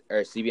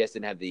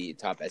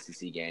top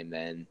SEC game,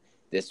 then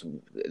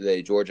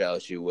the Georgia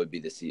LSU would be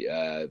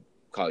the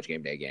college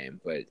game day game.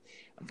 But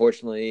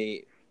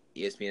unfortunately,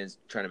 ESPN's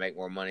trying to make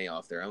more money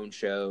off their own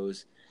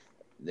shows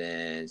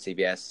than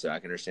CBS, so I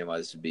can understand why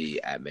this would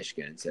be at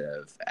Michigan instead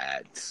of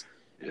at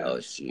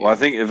LSU. Well, I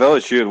think if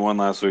LSU had won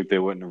last week, they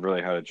wouldn't have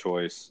really had a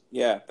choice.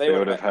 Yeah, they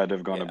would have had to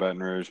have gone to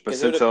Baton Rouge. But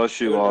since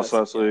LSU lost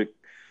last week,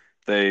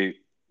 they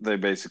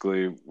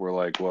basically were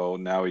like, well,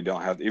 now we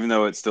don't have – even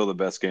though it's still the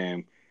best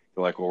game,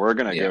 they're like, well, we're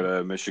going to go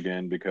to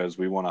Michigan because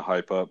we want to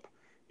hype up,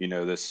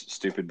 this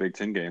stupid Big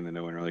Ten game that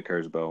no one really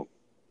cares about.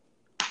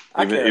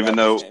 Even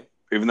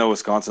though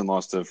Wisconsin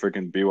lost to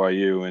freaking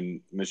BYU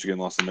and Michigan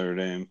lost to Notre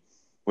Dame,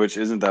 which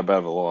isn't that bad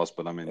of a loss,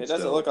 but I mean, it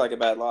doesn't look like a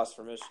bad loss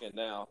for Michigan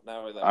now.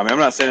 I'm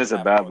not saying it's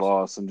a bad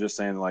loss. I'm just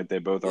saying like they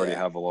both already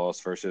have a loss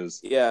versus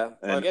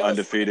an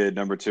undefeated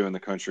number 2 in the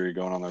country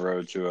going on the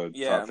road to a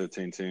top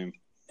 15 team.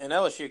 And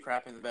LSU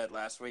crapping the bed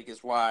last week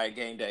is why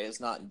game day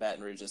is not in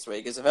Baton Rouge this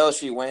week. Because if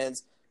LSU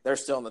wins, they're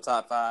still in the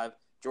top 5.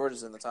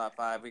 Georgia's in the top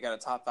 5. We got a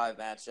top 5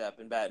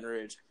 matchup in Baton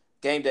Rouge.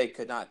 Game day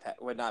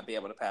would not be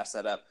able to pass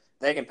that up.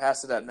 They can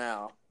pass it up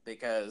now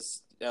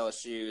because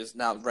LSU is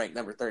now ranked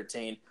number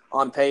 13.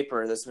 On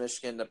paper, this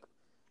Michigan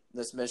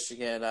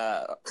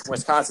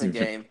Wisconsin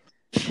game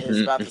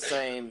is about the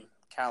same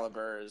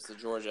caliber as the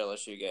Georgia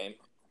LSU game.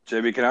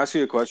 JB, can I ask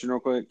you a question real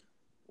quick?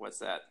 What's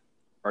that?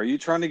 Are you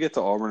trying to get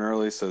to Auburn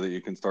early so that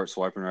you can start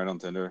swiping right on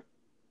Tinder?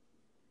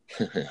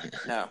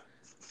 No.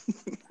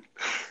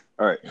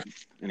 All right.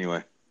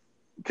 Anyway,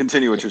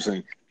 continue what you're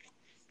saying.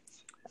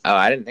 Oh,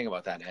 I didn't think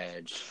about that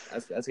edge.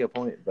 That's a good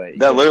point. But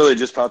That literally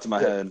just popped in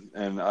my head,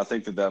 and I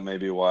think that may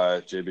be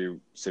why JB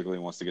particularly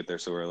wants to get there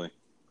so early.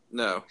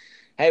 No.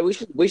 Hey, we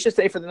should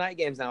stay for the night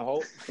games now,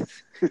 Holt.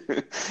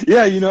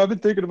 Yeah, I've been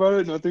thinking about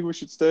it, and I think we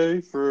should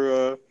stay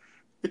for.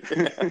 You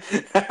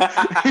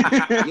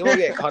won't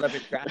get caught up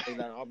in traffic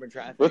on Auburn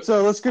traffic.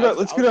 Let's get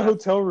a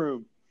hotel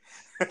room.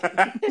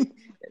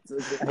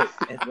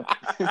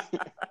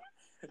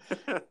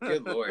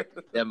 Good Lord,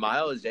 the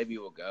miles JB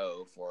will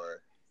go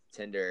for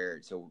Tinder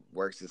to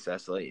work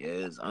successfully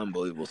is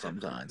unbelievable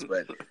sometimes,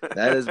 but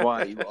that is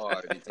why you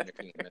are the Tinder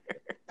king.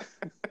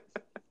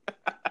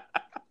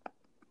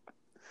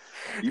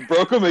 You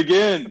broke him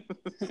again.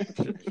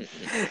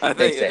 I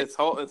think it's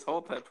Holt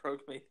that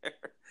broke me there.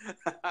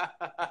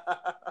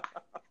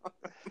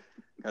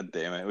 God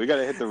damn it. We got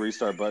to hit the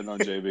restart button on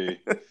JB.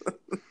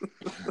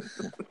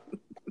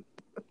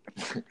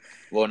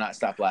 Will not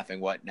stop laughing.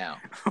 What now?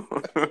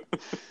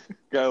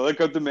 Gotta look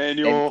up the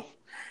manual.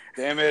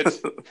 Damn it.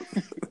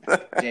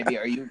 JB,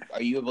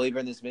 are you a believer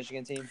in this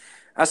Michigan team?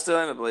 I still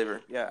am a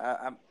believer.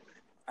 Yeah,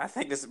 I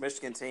think this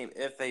Michigan team,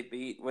 if they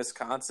beat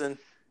Wisconsin,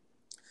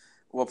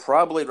 will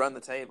probably run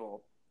the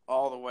table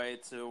all the way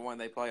to when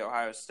they play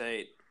Ohio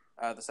State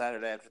the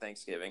Saturday after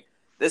Thanksgiving.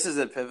 This is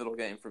a pivotal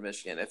game for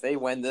Michigan. If they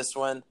win this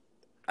one,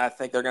 I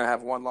think they're going to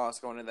have one loss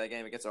going into that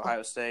game against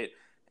Ohio State,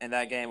 and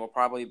that game will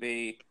have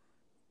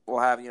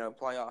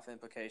playoff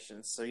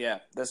implications. So yeah,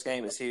 this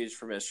game is huge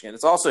for Michigan.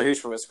 It's also huge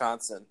for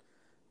Wisconsin,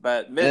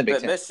 but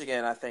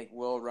Michigan I think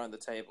will run the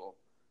table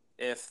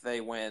if they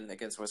win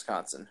against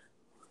Wisconsin.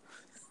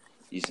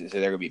 So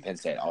they're going to beat Penn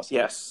State also.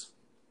 Yes.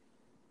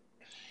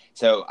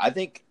 So I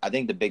think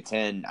the Big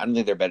Ten. I don't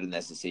think they're better than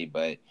the SEC,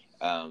 but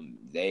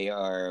they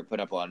are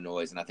putting up a lot of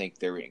noise, and I think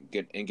they're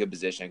in good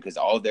position because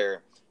all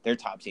their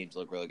top teams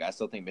look really good. I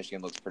still think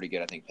Michigan looks pretty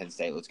good. I think Penn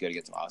State looks good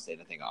against Ohio State.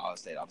 I think Ohio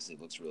State obviously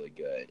looks really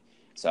good.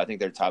 So I think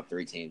their top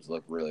three teams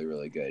look really,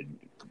 really good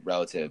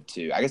relative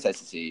to, I guess,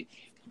 SEC.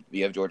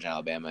 You have Georgia and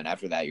Alabama, and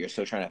after that, you're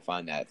still trying to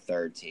find that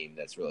third team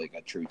that's really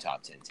a true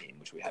top 10 team,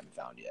 which we haven't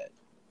found yet.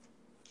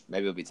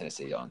 Maybe it'll be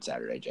Tennessee on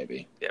Saturday,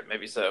 JB. Yeah,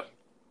 maybe so.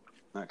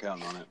 Not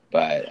counting on it.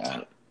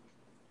 But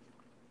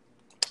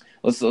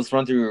let's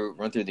run through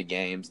the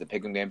games, the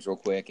pick'em games, real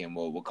quick, and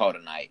we'll call it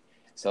a night.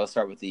 So let's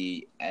start with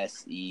the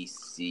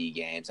SEC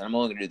games. And I'm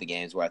only going to do the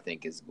games where I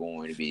think is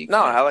going to be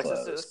Alex,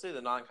 let's do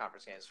the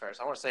non-conference games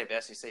first. I want to save the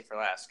SEC for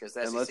last because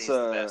the SEC is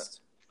the best.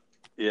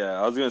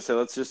 Yeah, I was going to say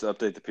let's just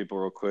update the people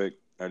real quick.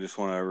 I just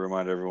want to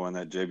remind everyone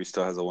that JB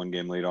still has a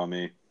 1-game lead on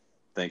me,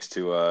 thanks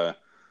to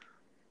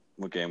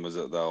what game was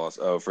it that I lost?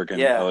 Oh, freaking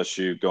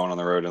LSU going on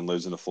the road and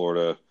losing to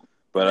Florida.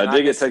 But I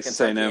did get Texas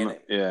A&M.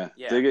 Yeah,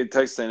 did get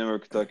Texas A&M or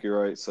Kentucky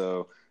right,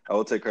 so I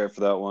will take credit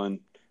for that one.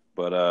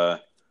 But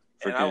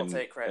and I will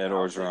take credit. Ed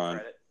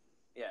Orgeron.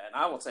 Yeah, and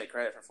I will take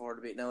credit for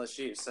Florida beating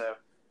LSU. So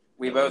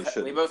we both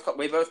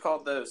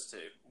called those two.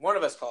 One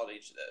of us called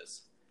each of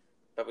those,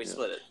 but we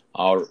split it.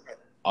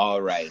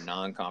 All right,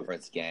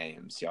 non-conference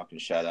games. Y'all can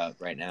shut up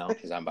right now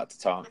because I'm about to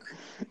talk.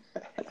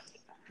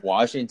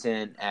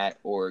 Washington at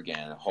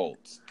Oregon.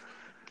 Holt.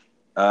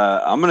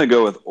 I'm going to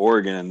go with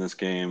Oregon in this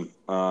game.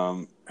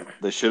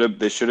 They should have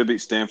beat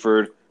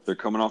Stanford. They're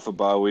coming off a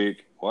bye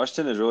week.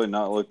 Washington has really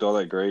not looked all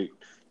that great.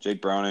 Jake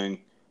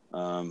Browning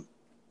has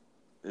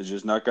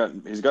just not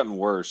gotten – he's gotten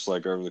worse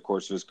over the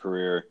course of his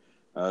career.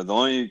 The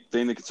only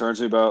thing that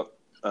concerns me about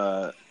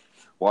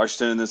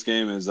Washington in this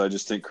game is I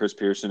just think Chris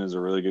Pearson is a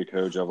really good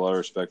coach. I have a lot of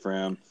respect for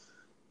him.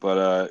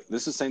 But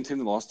this is the same team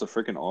that lost to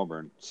freaking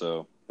Auburn.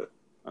 So,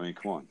 I mean,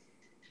 come on.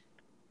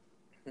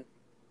 I'm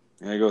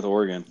going to go with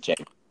Oregon.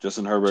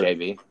 Justin Herbert.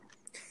 JB.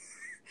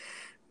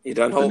 You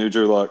done Holt? The new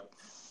Drew Lock.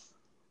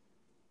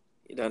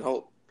 You done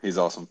Holt? He's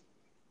awesome.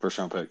 First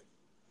round pick.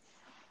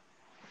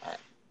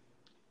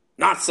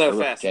 Not so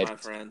fast, my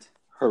friend.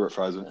 Herbert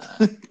Fraser.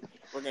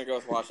 We're going to go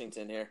with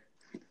Washington here.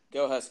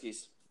 Go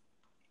Huskies.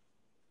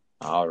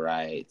 All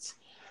right.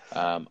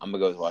 I'm going to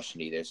go with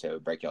Washington either, so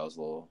break y'all's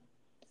little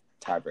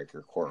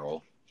tiebreaker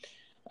quarrel.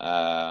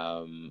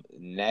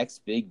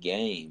 Next big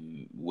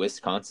game,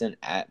 Wisconsin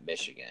at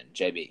Michigan.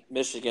 JB.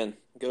 Michigan.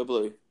 Go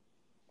blue.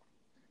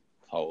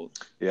 Hold.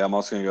 Yeah, I'm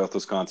also going to go with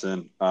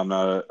Wisconsin. I'm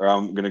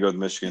going to go with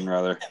Michigan,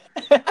 rather.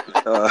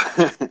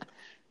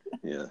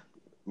 Yeah,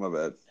 my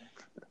bad.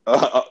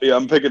 Yeah,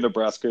 I'm picking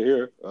Nebraska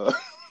here.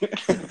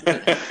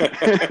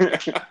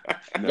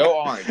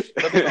 Go orange.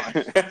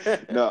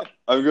 No,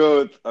 I'll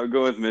go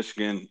with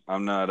Michigan.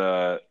 I'm not.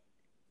 I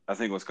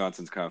think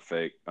Wisconsin's kind of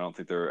fake. I don't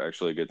think they're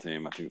actually a good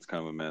team. I think it's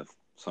kind of a myth.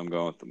 So I'm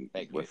going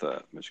with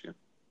Michigan.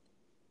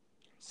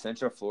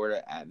 Central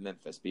Florida at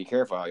Memphis. Be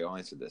careful how you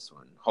answer this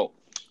one. Hope.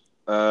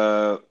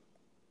 I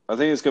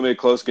think it's going to be a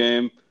close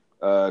game.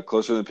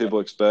 closer than people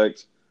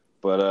expect.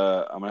 But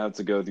I'm going to have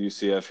to go with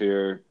UCF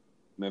here.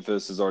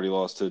 Memphis has already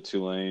lost to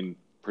Tulane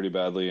pretty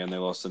badly, and they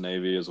lost to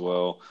Navy as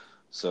well.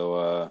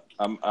 So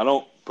I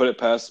don't put it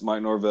past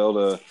Mike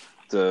Norvell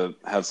to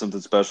have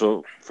something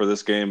special for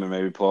this game and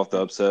maybe pull off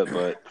the upset,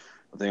 but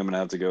I think I'm going to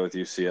have to go with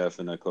UCF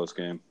in a close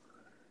game.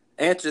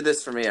 Answer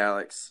this for me,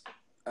 Alex.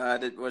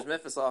 Was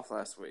Memphis off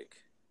last week?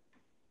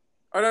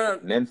 Oh, no.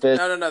 Memphis.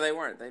 No, they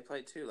weren't. They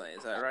played Tulane.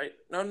 Is that right?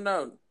 No.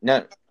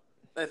 No.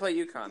 They played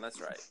UConn. That's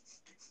right.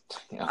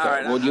 Okay. All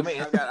right. Well,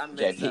 I'm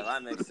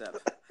mixed up.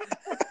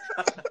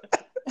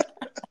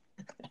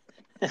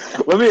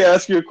 Let me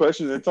ask you a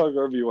question and talk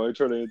over you while I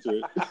try to answer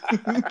it.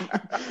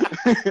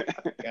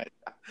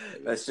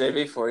 That's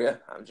JV for you.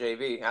 I'm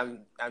JV.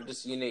 I'm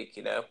just unique,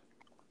 you know.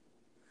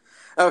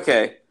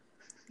 Okay.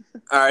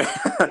 All right.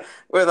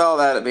 With all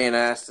that being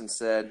asked and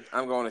said,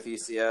 I'm going with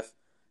UCF.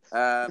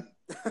 My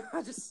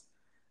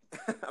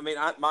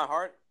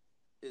heart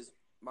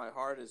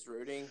is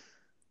rooting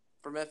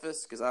for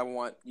Memphis because I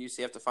want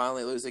UCF to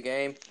finally lose a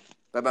game,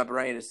 but my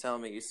brain is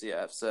telling me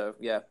UCF. So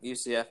yeah,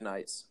 UCF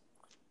Knights.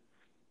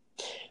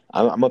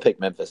 I'm gonna pick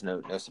Memphis.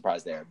 No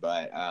surprise there.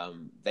 But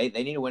they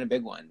need to win a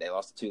big one. They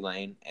lost to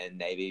Tulane and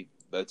Navy,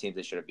 both teams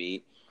they should have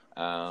beat.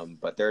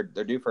 But they're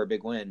due for a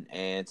big win,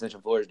 and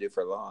Central Florida is due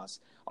for a loss.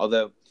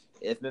 Although,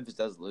 if Memphis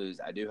does lose,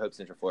 I do hope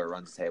Central Florida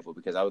runs the table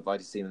because I would like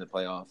to see them in the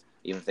playoff,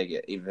 even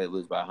if they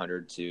lose by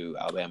 100 to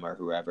Alabama or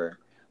whoever.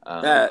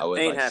 That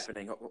ain't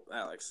happening,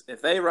 Alex.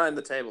 If they run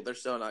the table, they're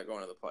still not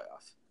going to the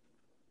playoff.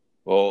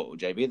 Well,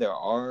 JB, there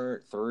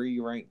are 3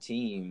 ranked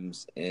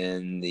teams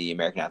in the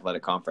American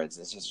Athletic Conference.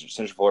 It's just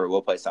Central Florida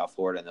will play South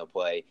Florida,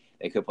 and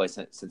they could play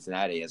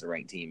Cincinnati as a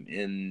ranked team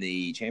in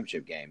the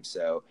championship game.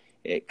 So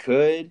it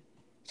could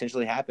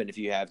potentially happen if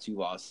you have 2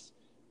 lost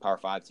Power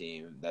 5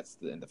 team. That's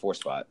in the 4th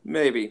spot.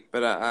 Maybe,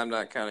 but I'm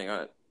not counting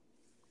on it.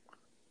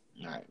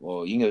 All right.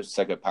 Well, you can go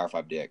suck a Power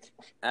 5 dick.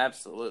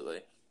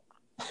 Absolutely.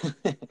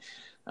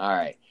 All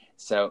right.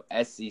 So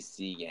SEC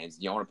games.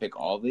 Do you want to pick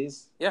all of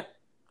these? Yeah.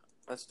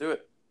 Let's do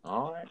it.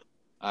 All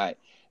right.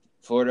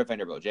 Florida,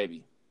 Vanderbilt,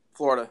 JB.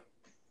 Florida.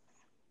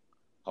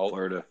 Holt.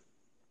 Florida.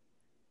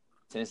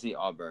 Tennessee,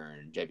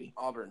 Auburn, JB.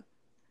 Auburn.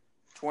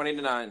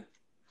 20-9.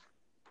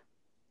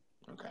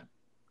 Okay.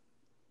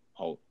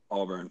 Holt.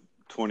 Auburn.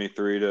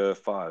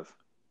 23-5.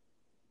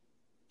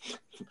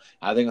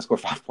 I think I'll score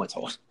 5 points,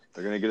 Holt.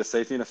 They're going to get a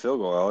safety and a field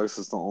goal, Alex.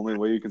 It's the only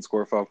way you can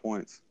score 5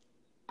 points.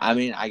 I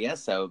mean, I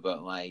guess so,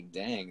 but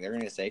dang, they're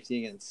going to get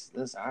safety against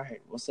this. All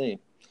right, we'll see.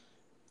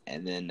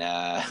 And then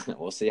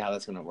we'll see how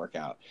that's going to work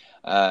out.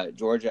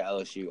 Georgia,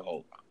 LSU,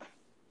 Holt.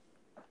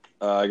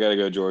 I got to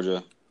go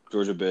Georgia.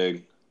 Georgia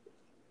big.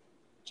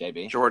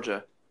 JB.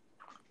 Georgia.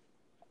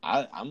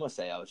 I'm going to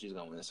say LSU's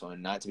going to win this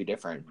one. Not to be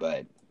different,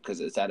 but because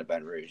it's out of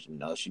Baton Rouge, and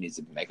LSU needs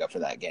to make up for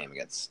that game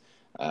against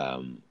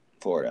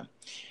Florida.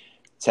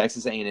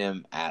 Texas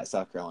A&M at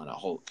South Carolina,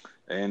 Holt.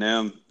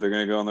 A&M, they're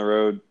going to go on the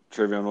road.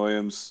 Trevion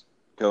Williams,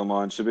 Kellen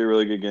Mond. Should be a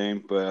really good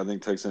game, but I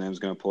think Texas A&M is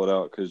going to pull it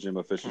out because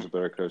Jimbo Fisher's a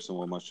better coach than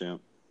Will Muschamp.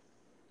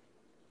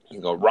 You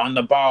go run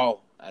the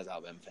ball, as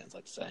Alabama fans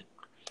like to say.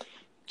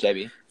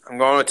 JB. I'm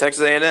going with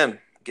Texas A&M.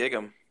 Gig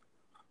 'em.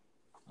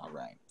 All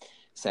right.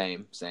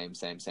 Same.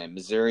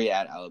 Missouri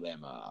at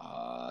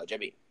Alabama.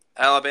 JB.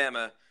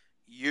 Alabama.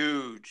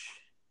 Huge.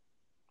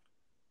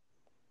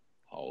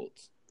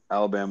 Holt.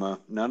 Alabama,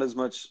 not as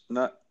much.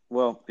 They're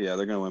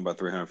going to win by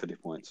 350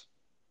 points.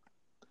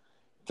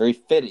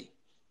 350,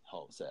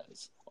 Holt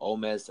says. Ole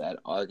Miss at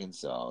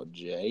Arkansas.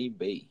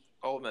 JB.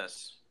 Ole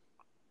Miss.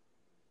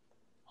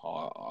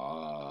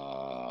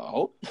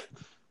 Holt.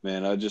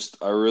 Man, I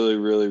really,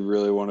 really,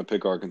 really want to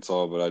pick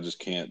Arkansas, but I just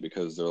can't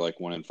because they're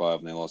 1-5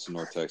 and they lost to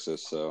North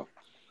Texas. So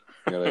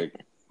I gotta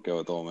go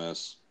with Ole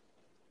Miss.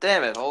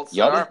 Damn it, Holt.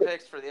 So our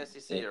picks for the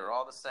SEC are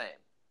all the same.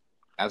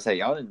 I would say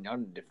y'all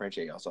didn't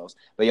differentiate yourselves,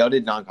 but y'all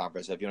did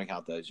non-conference. So if you want to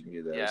count those, you can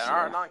do those. Yeah, in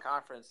our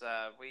non-conference,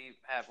 we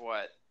have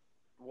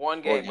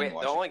one game.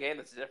 The only game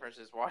that's a difference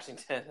is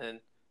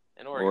Washington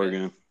and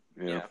Oregon.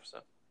 Yeah.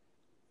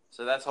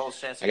 So that's Holt's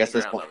chance. I guess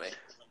that's on me.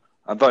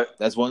 I thought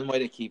that's one way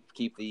to keep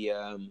the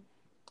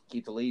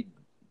lead.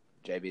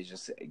 JB is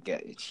just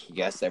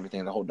guess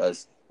everything the Holt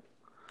does.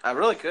 I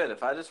really could.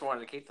 If I just wanted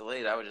to keep the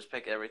lead, I would just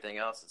pick everything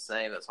else the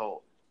same as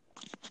Holt.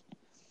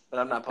 But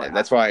I'm not playing.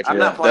 That's why.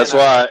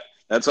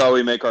 That's why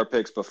we make our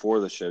picks before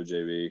the show,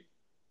 JB.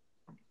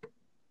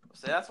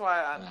 See, that's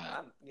why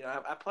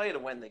I play to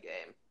win the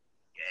game.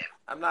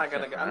 I'm not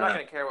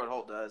gonna care what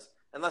Holt does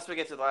unless we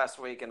get to the last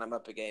week and I'm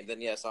up a game.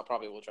 Then yes, I'll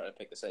probably will try to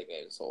pick the same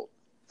game as Holt.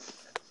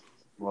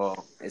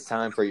 Well, it's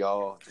time for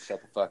y'all to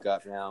shut the fuck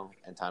up now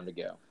and time to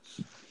go.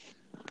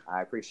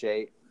 I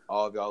appreciate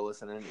all of y'all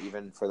listening,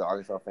 even for the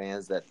Arkansas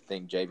fans that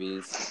think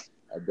JB's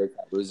a big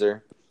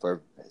loser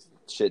for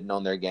shitting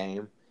on their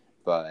game.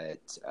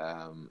 But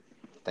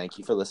thank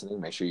you for listening.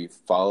 Make sure you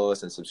follow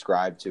us and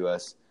subscribe to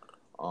us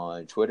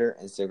on Twitter,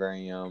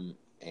 Instagram,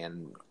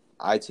 and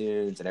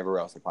iTunes, and everywhere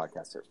else the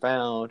podcasts are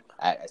found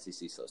at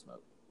SEC Slow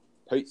Smoke.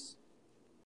 Peace.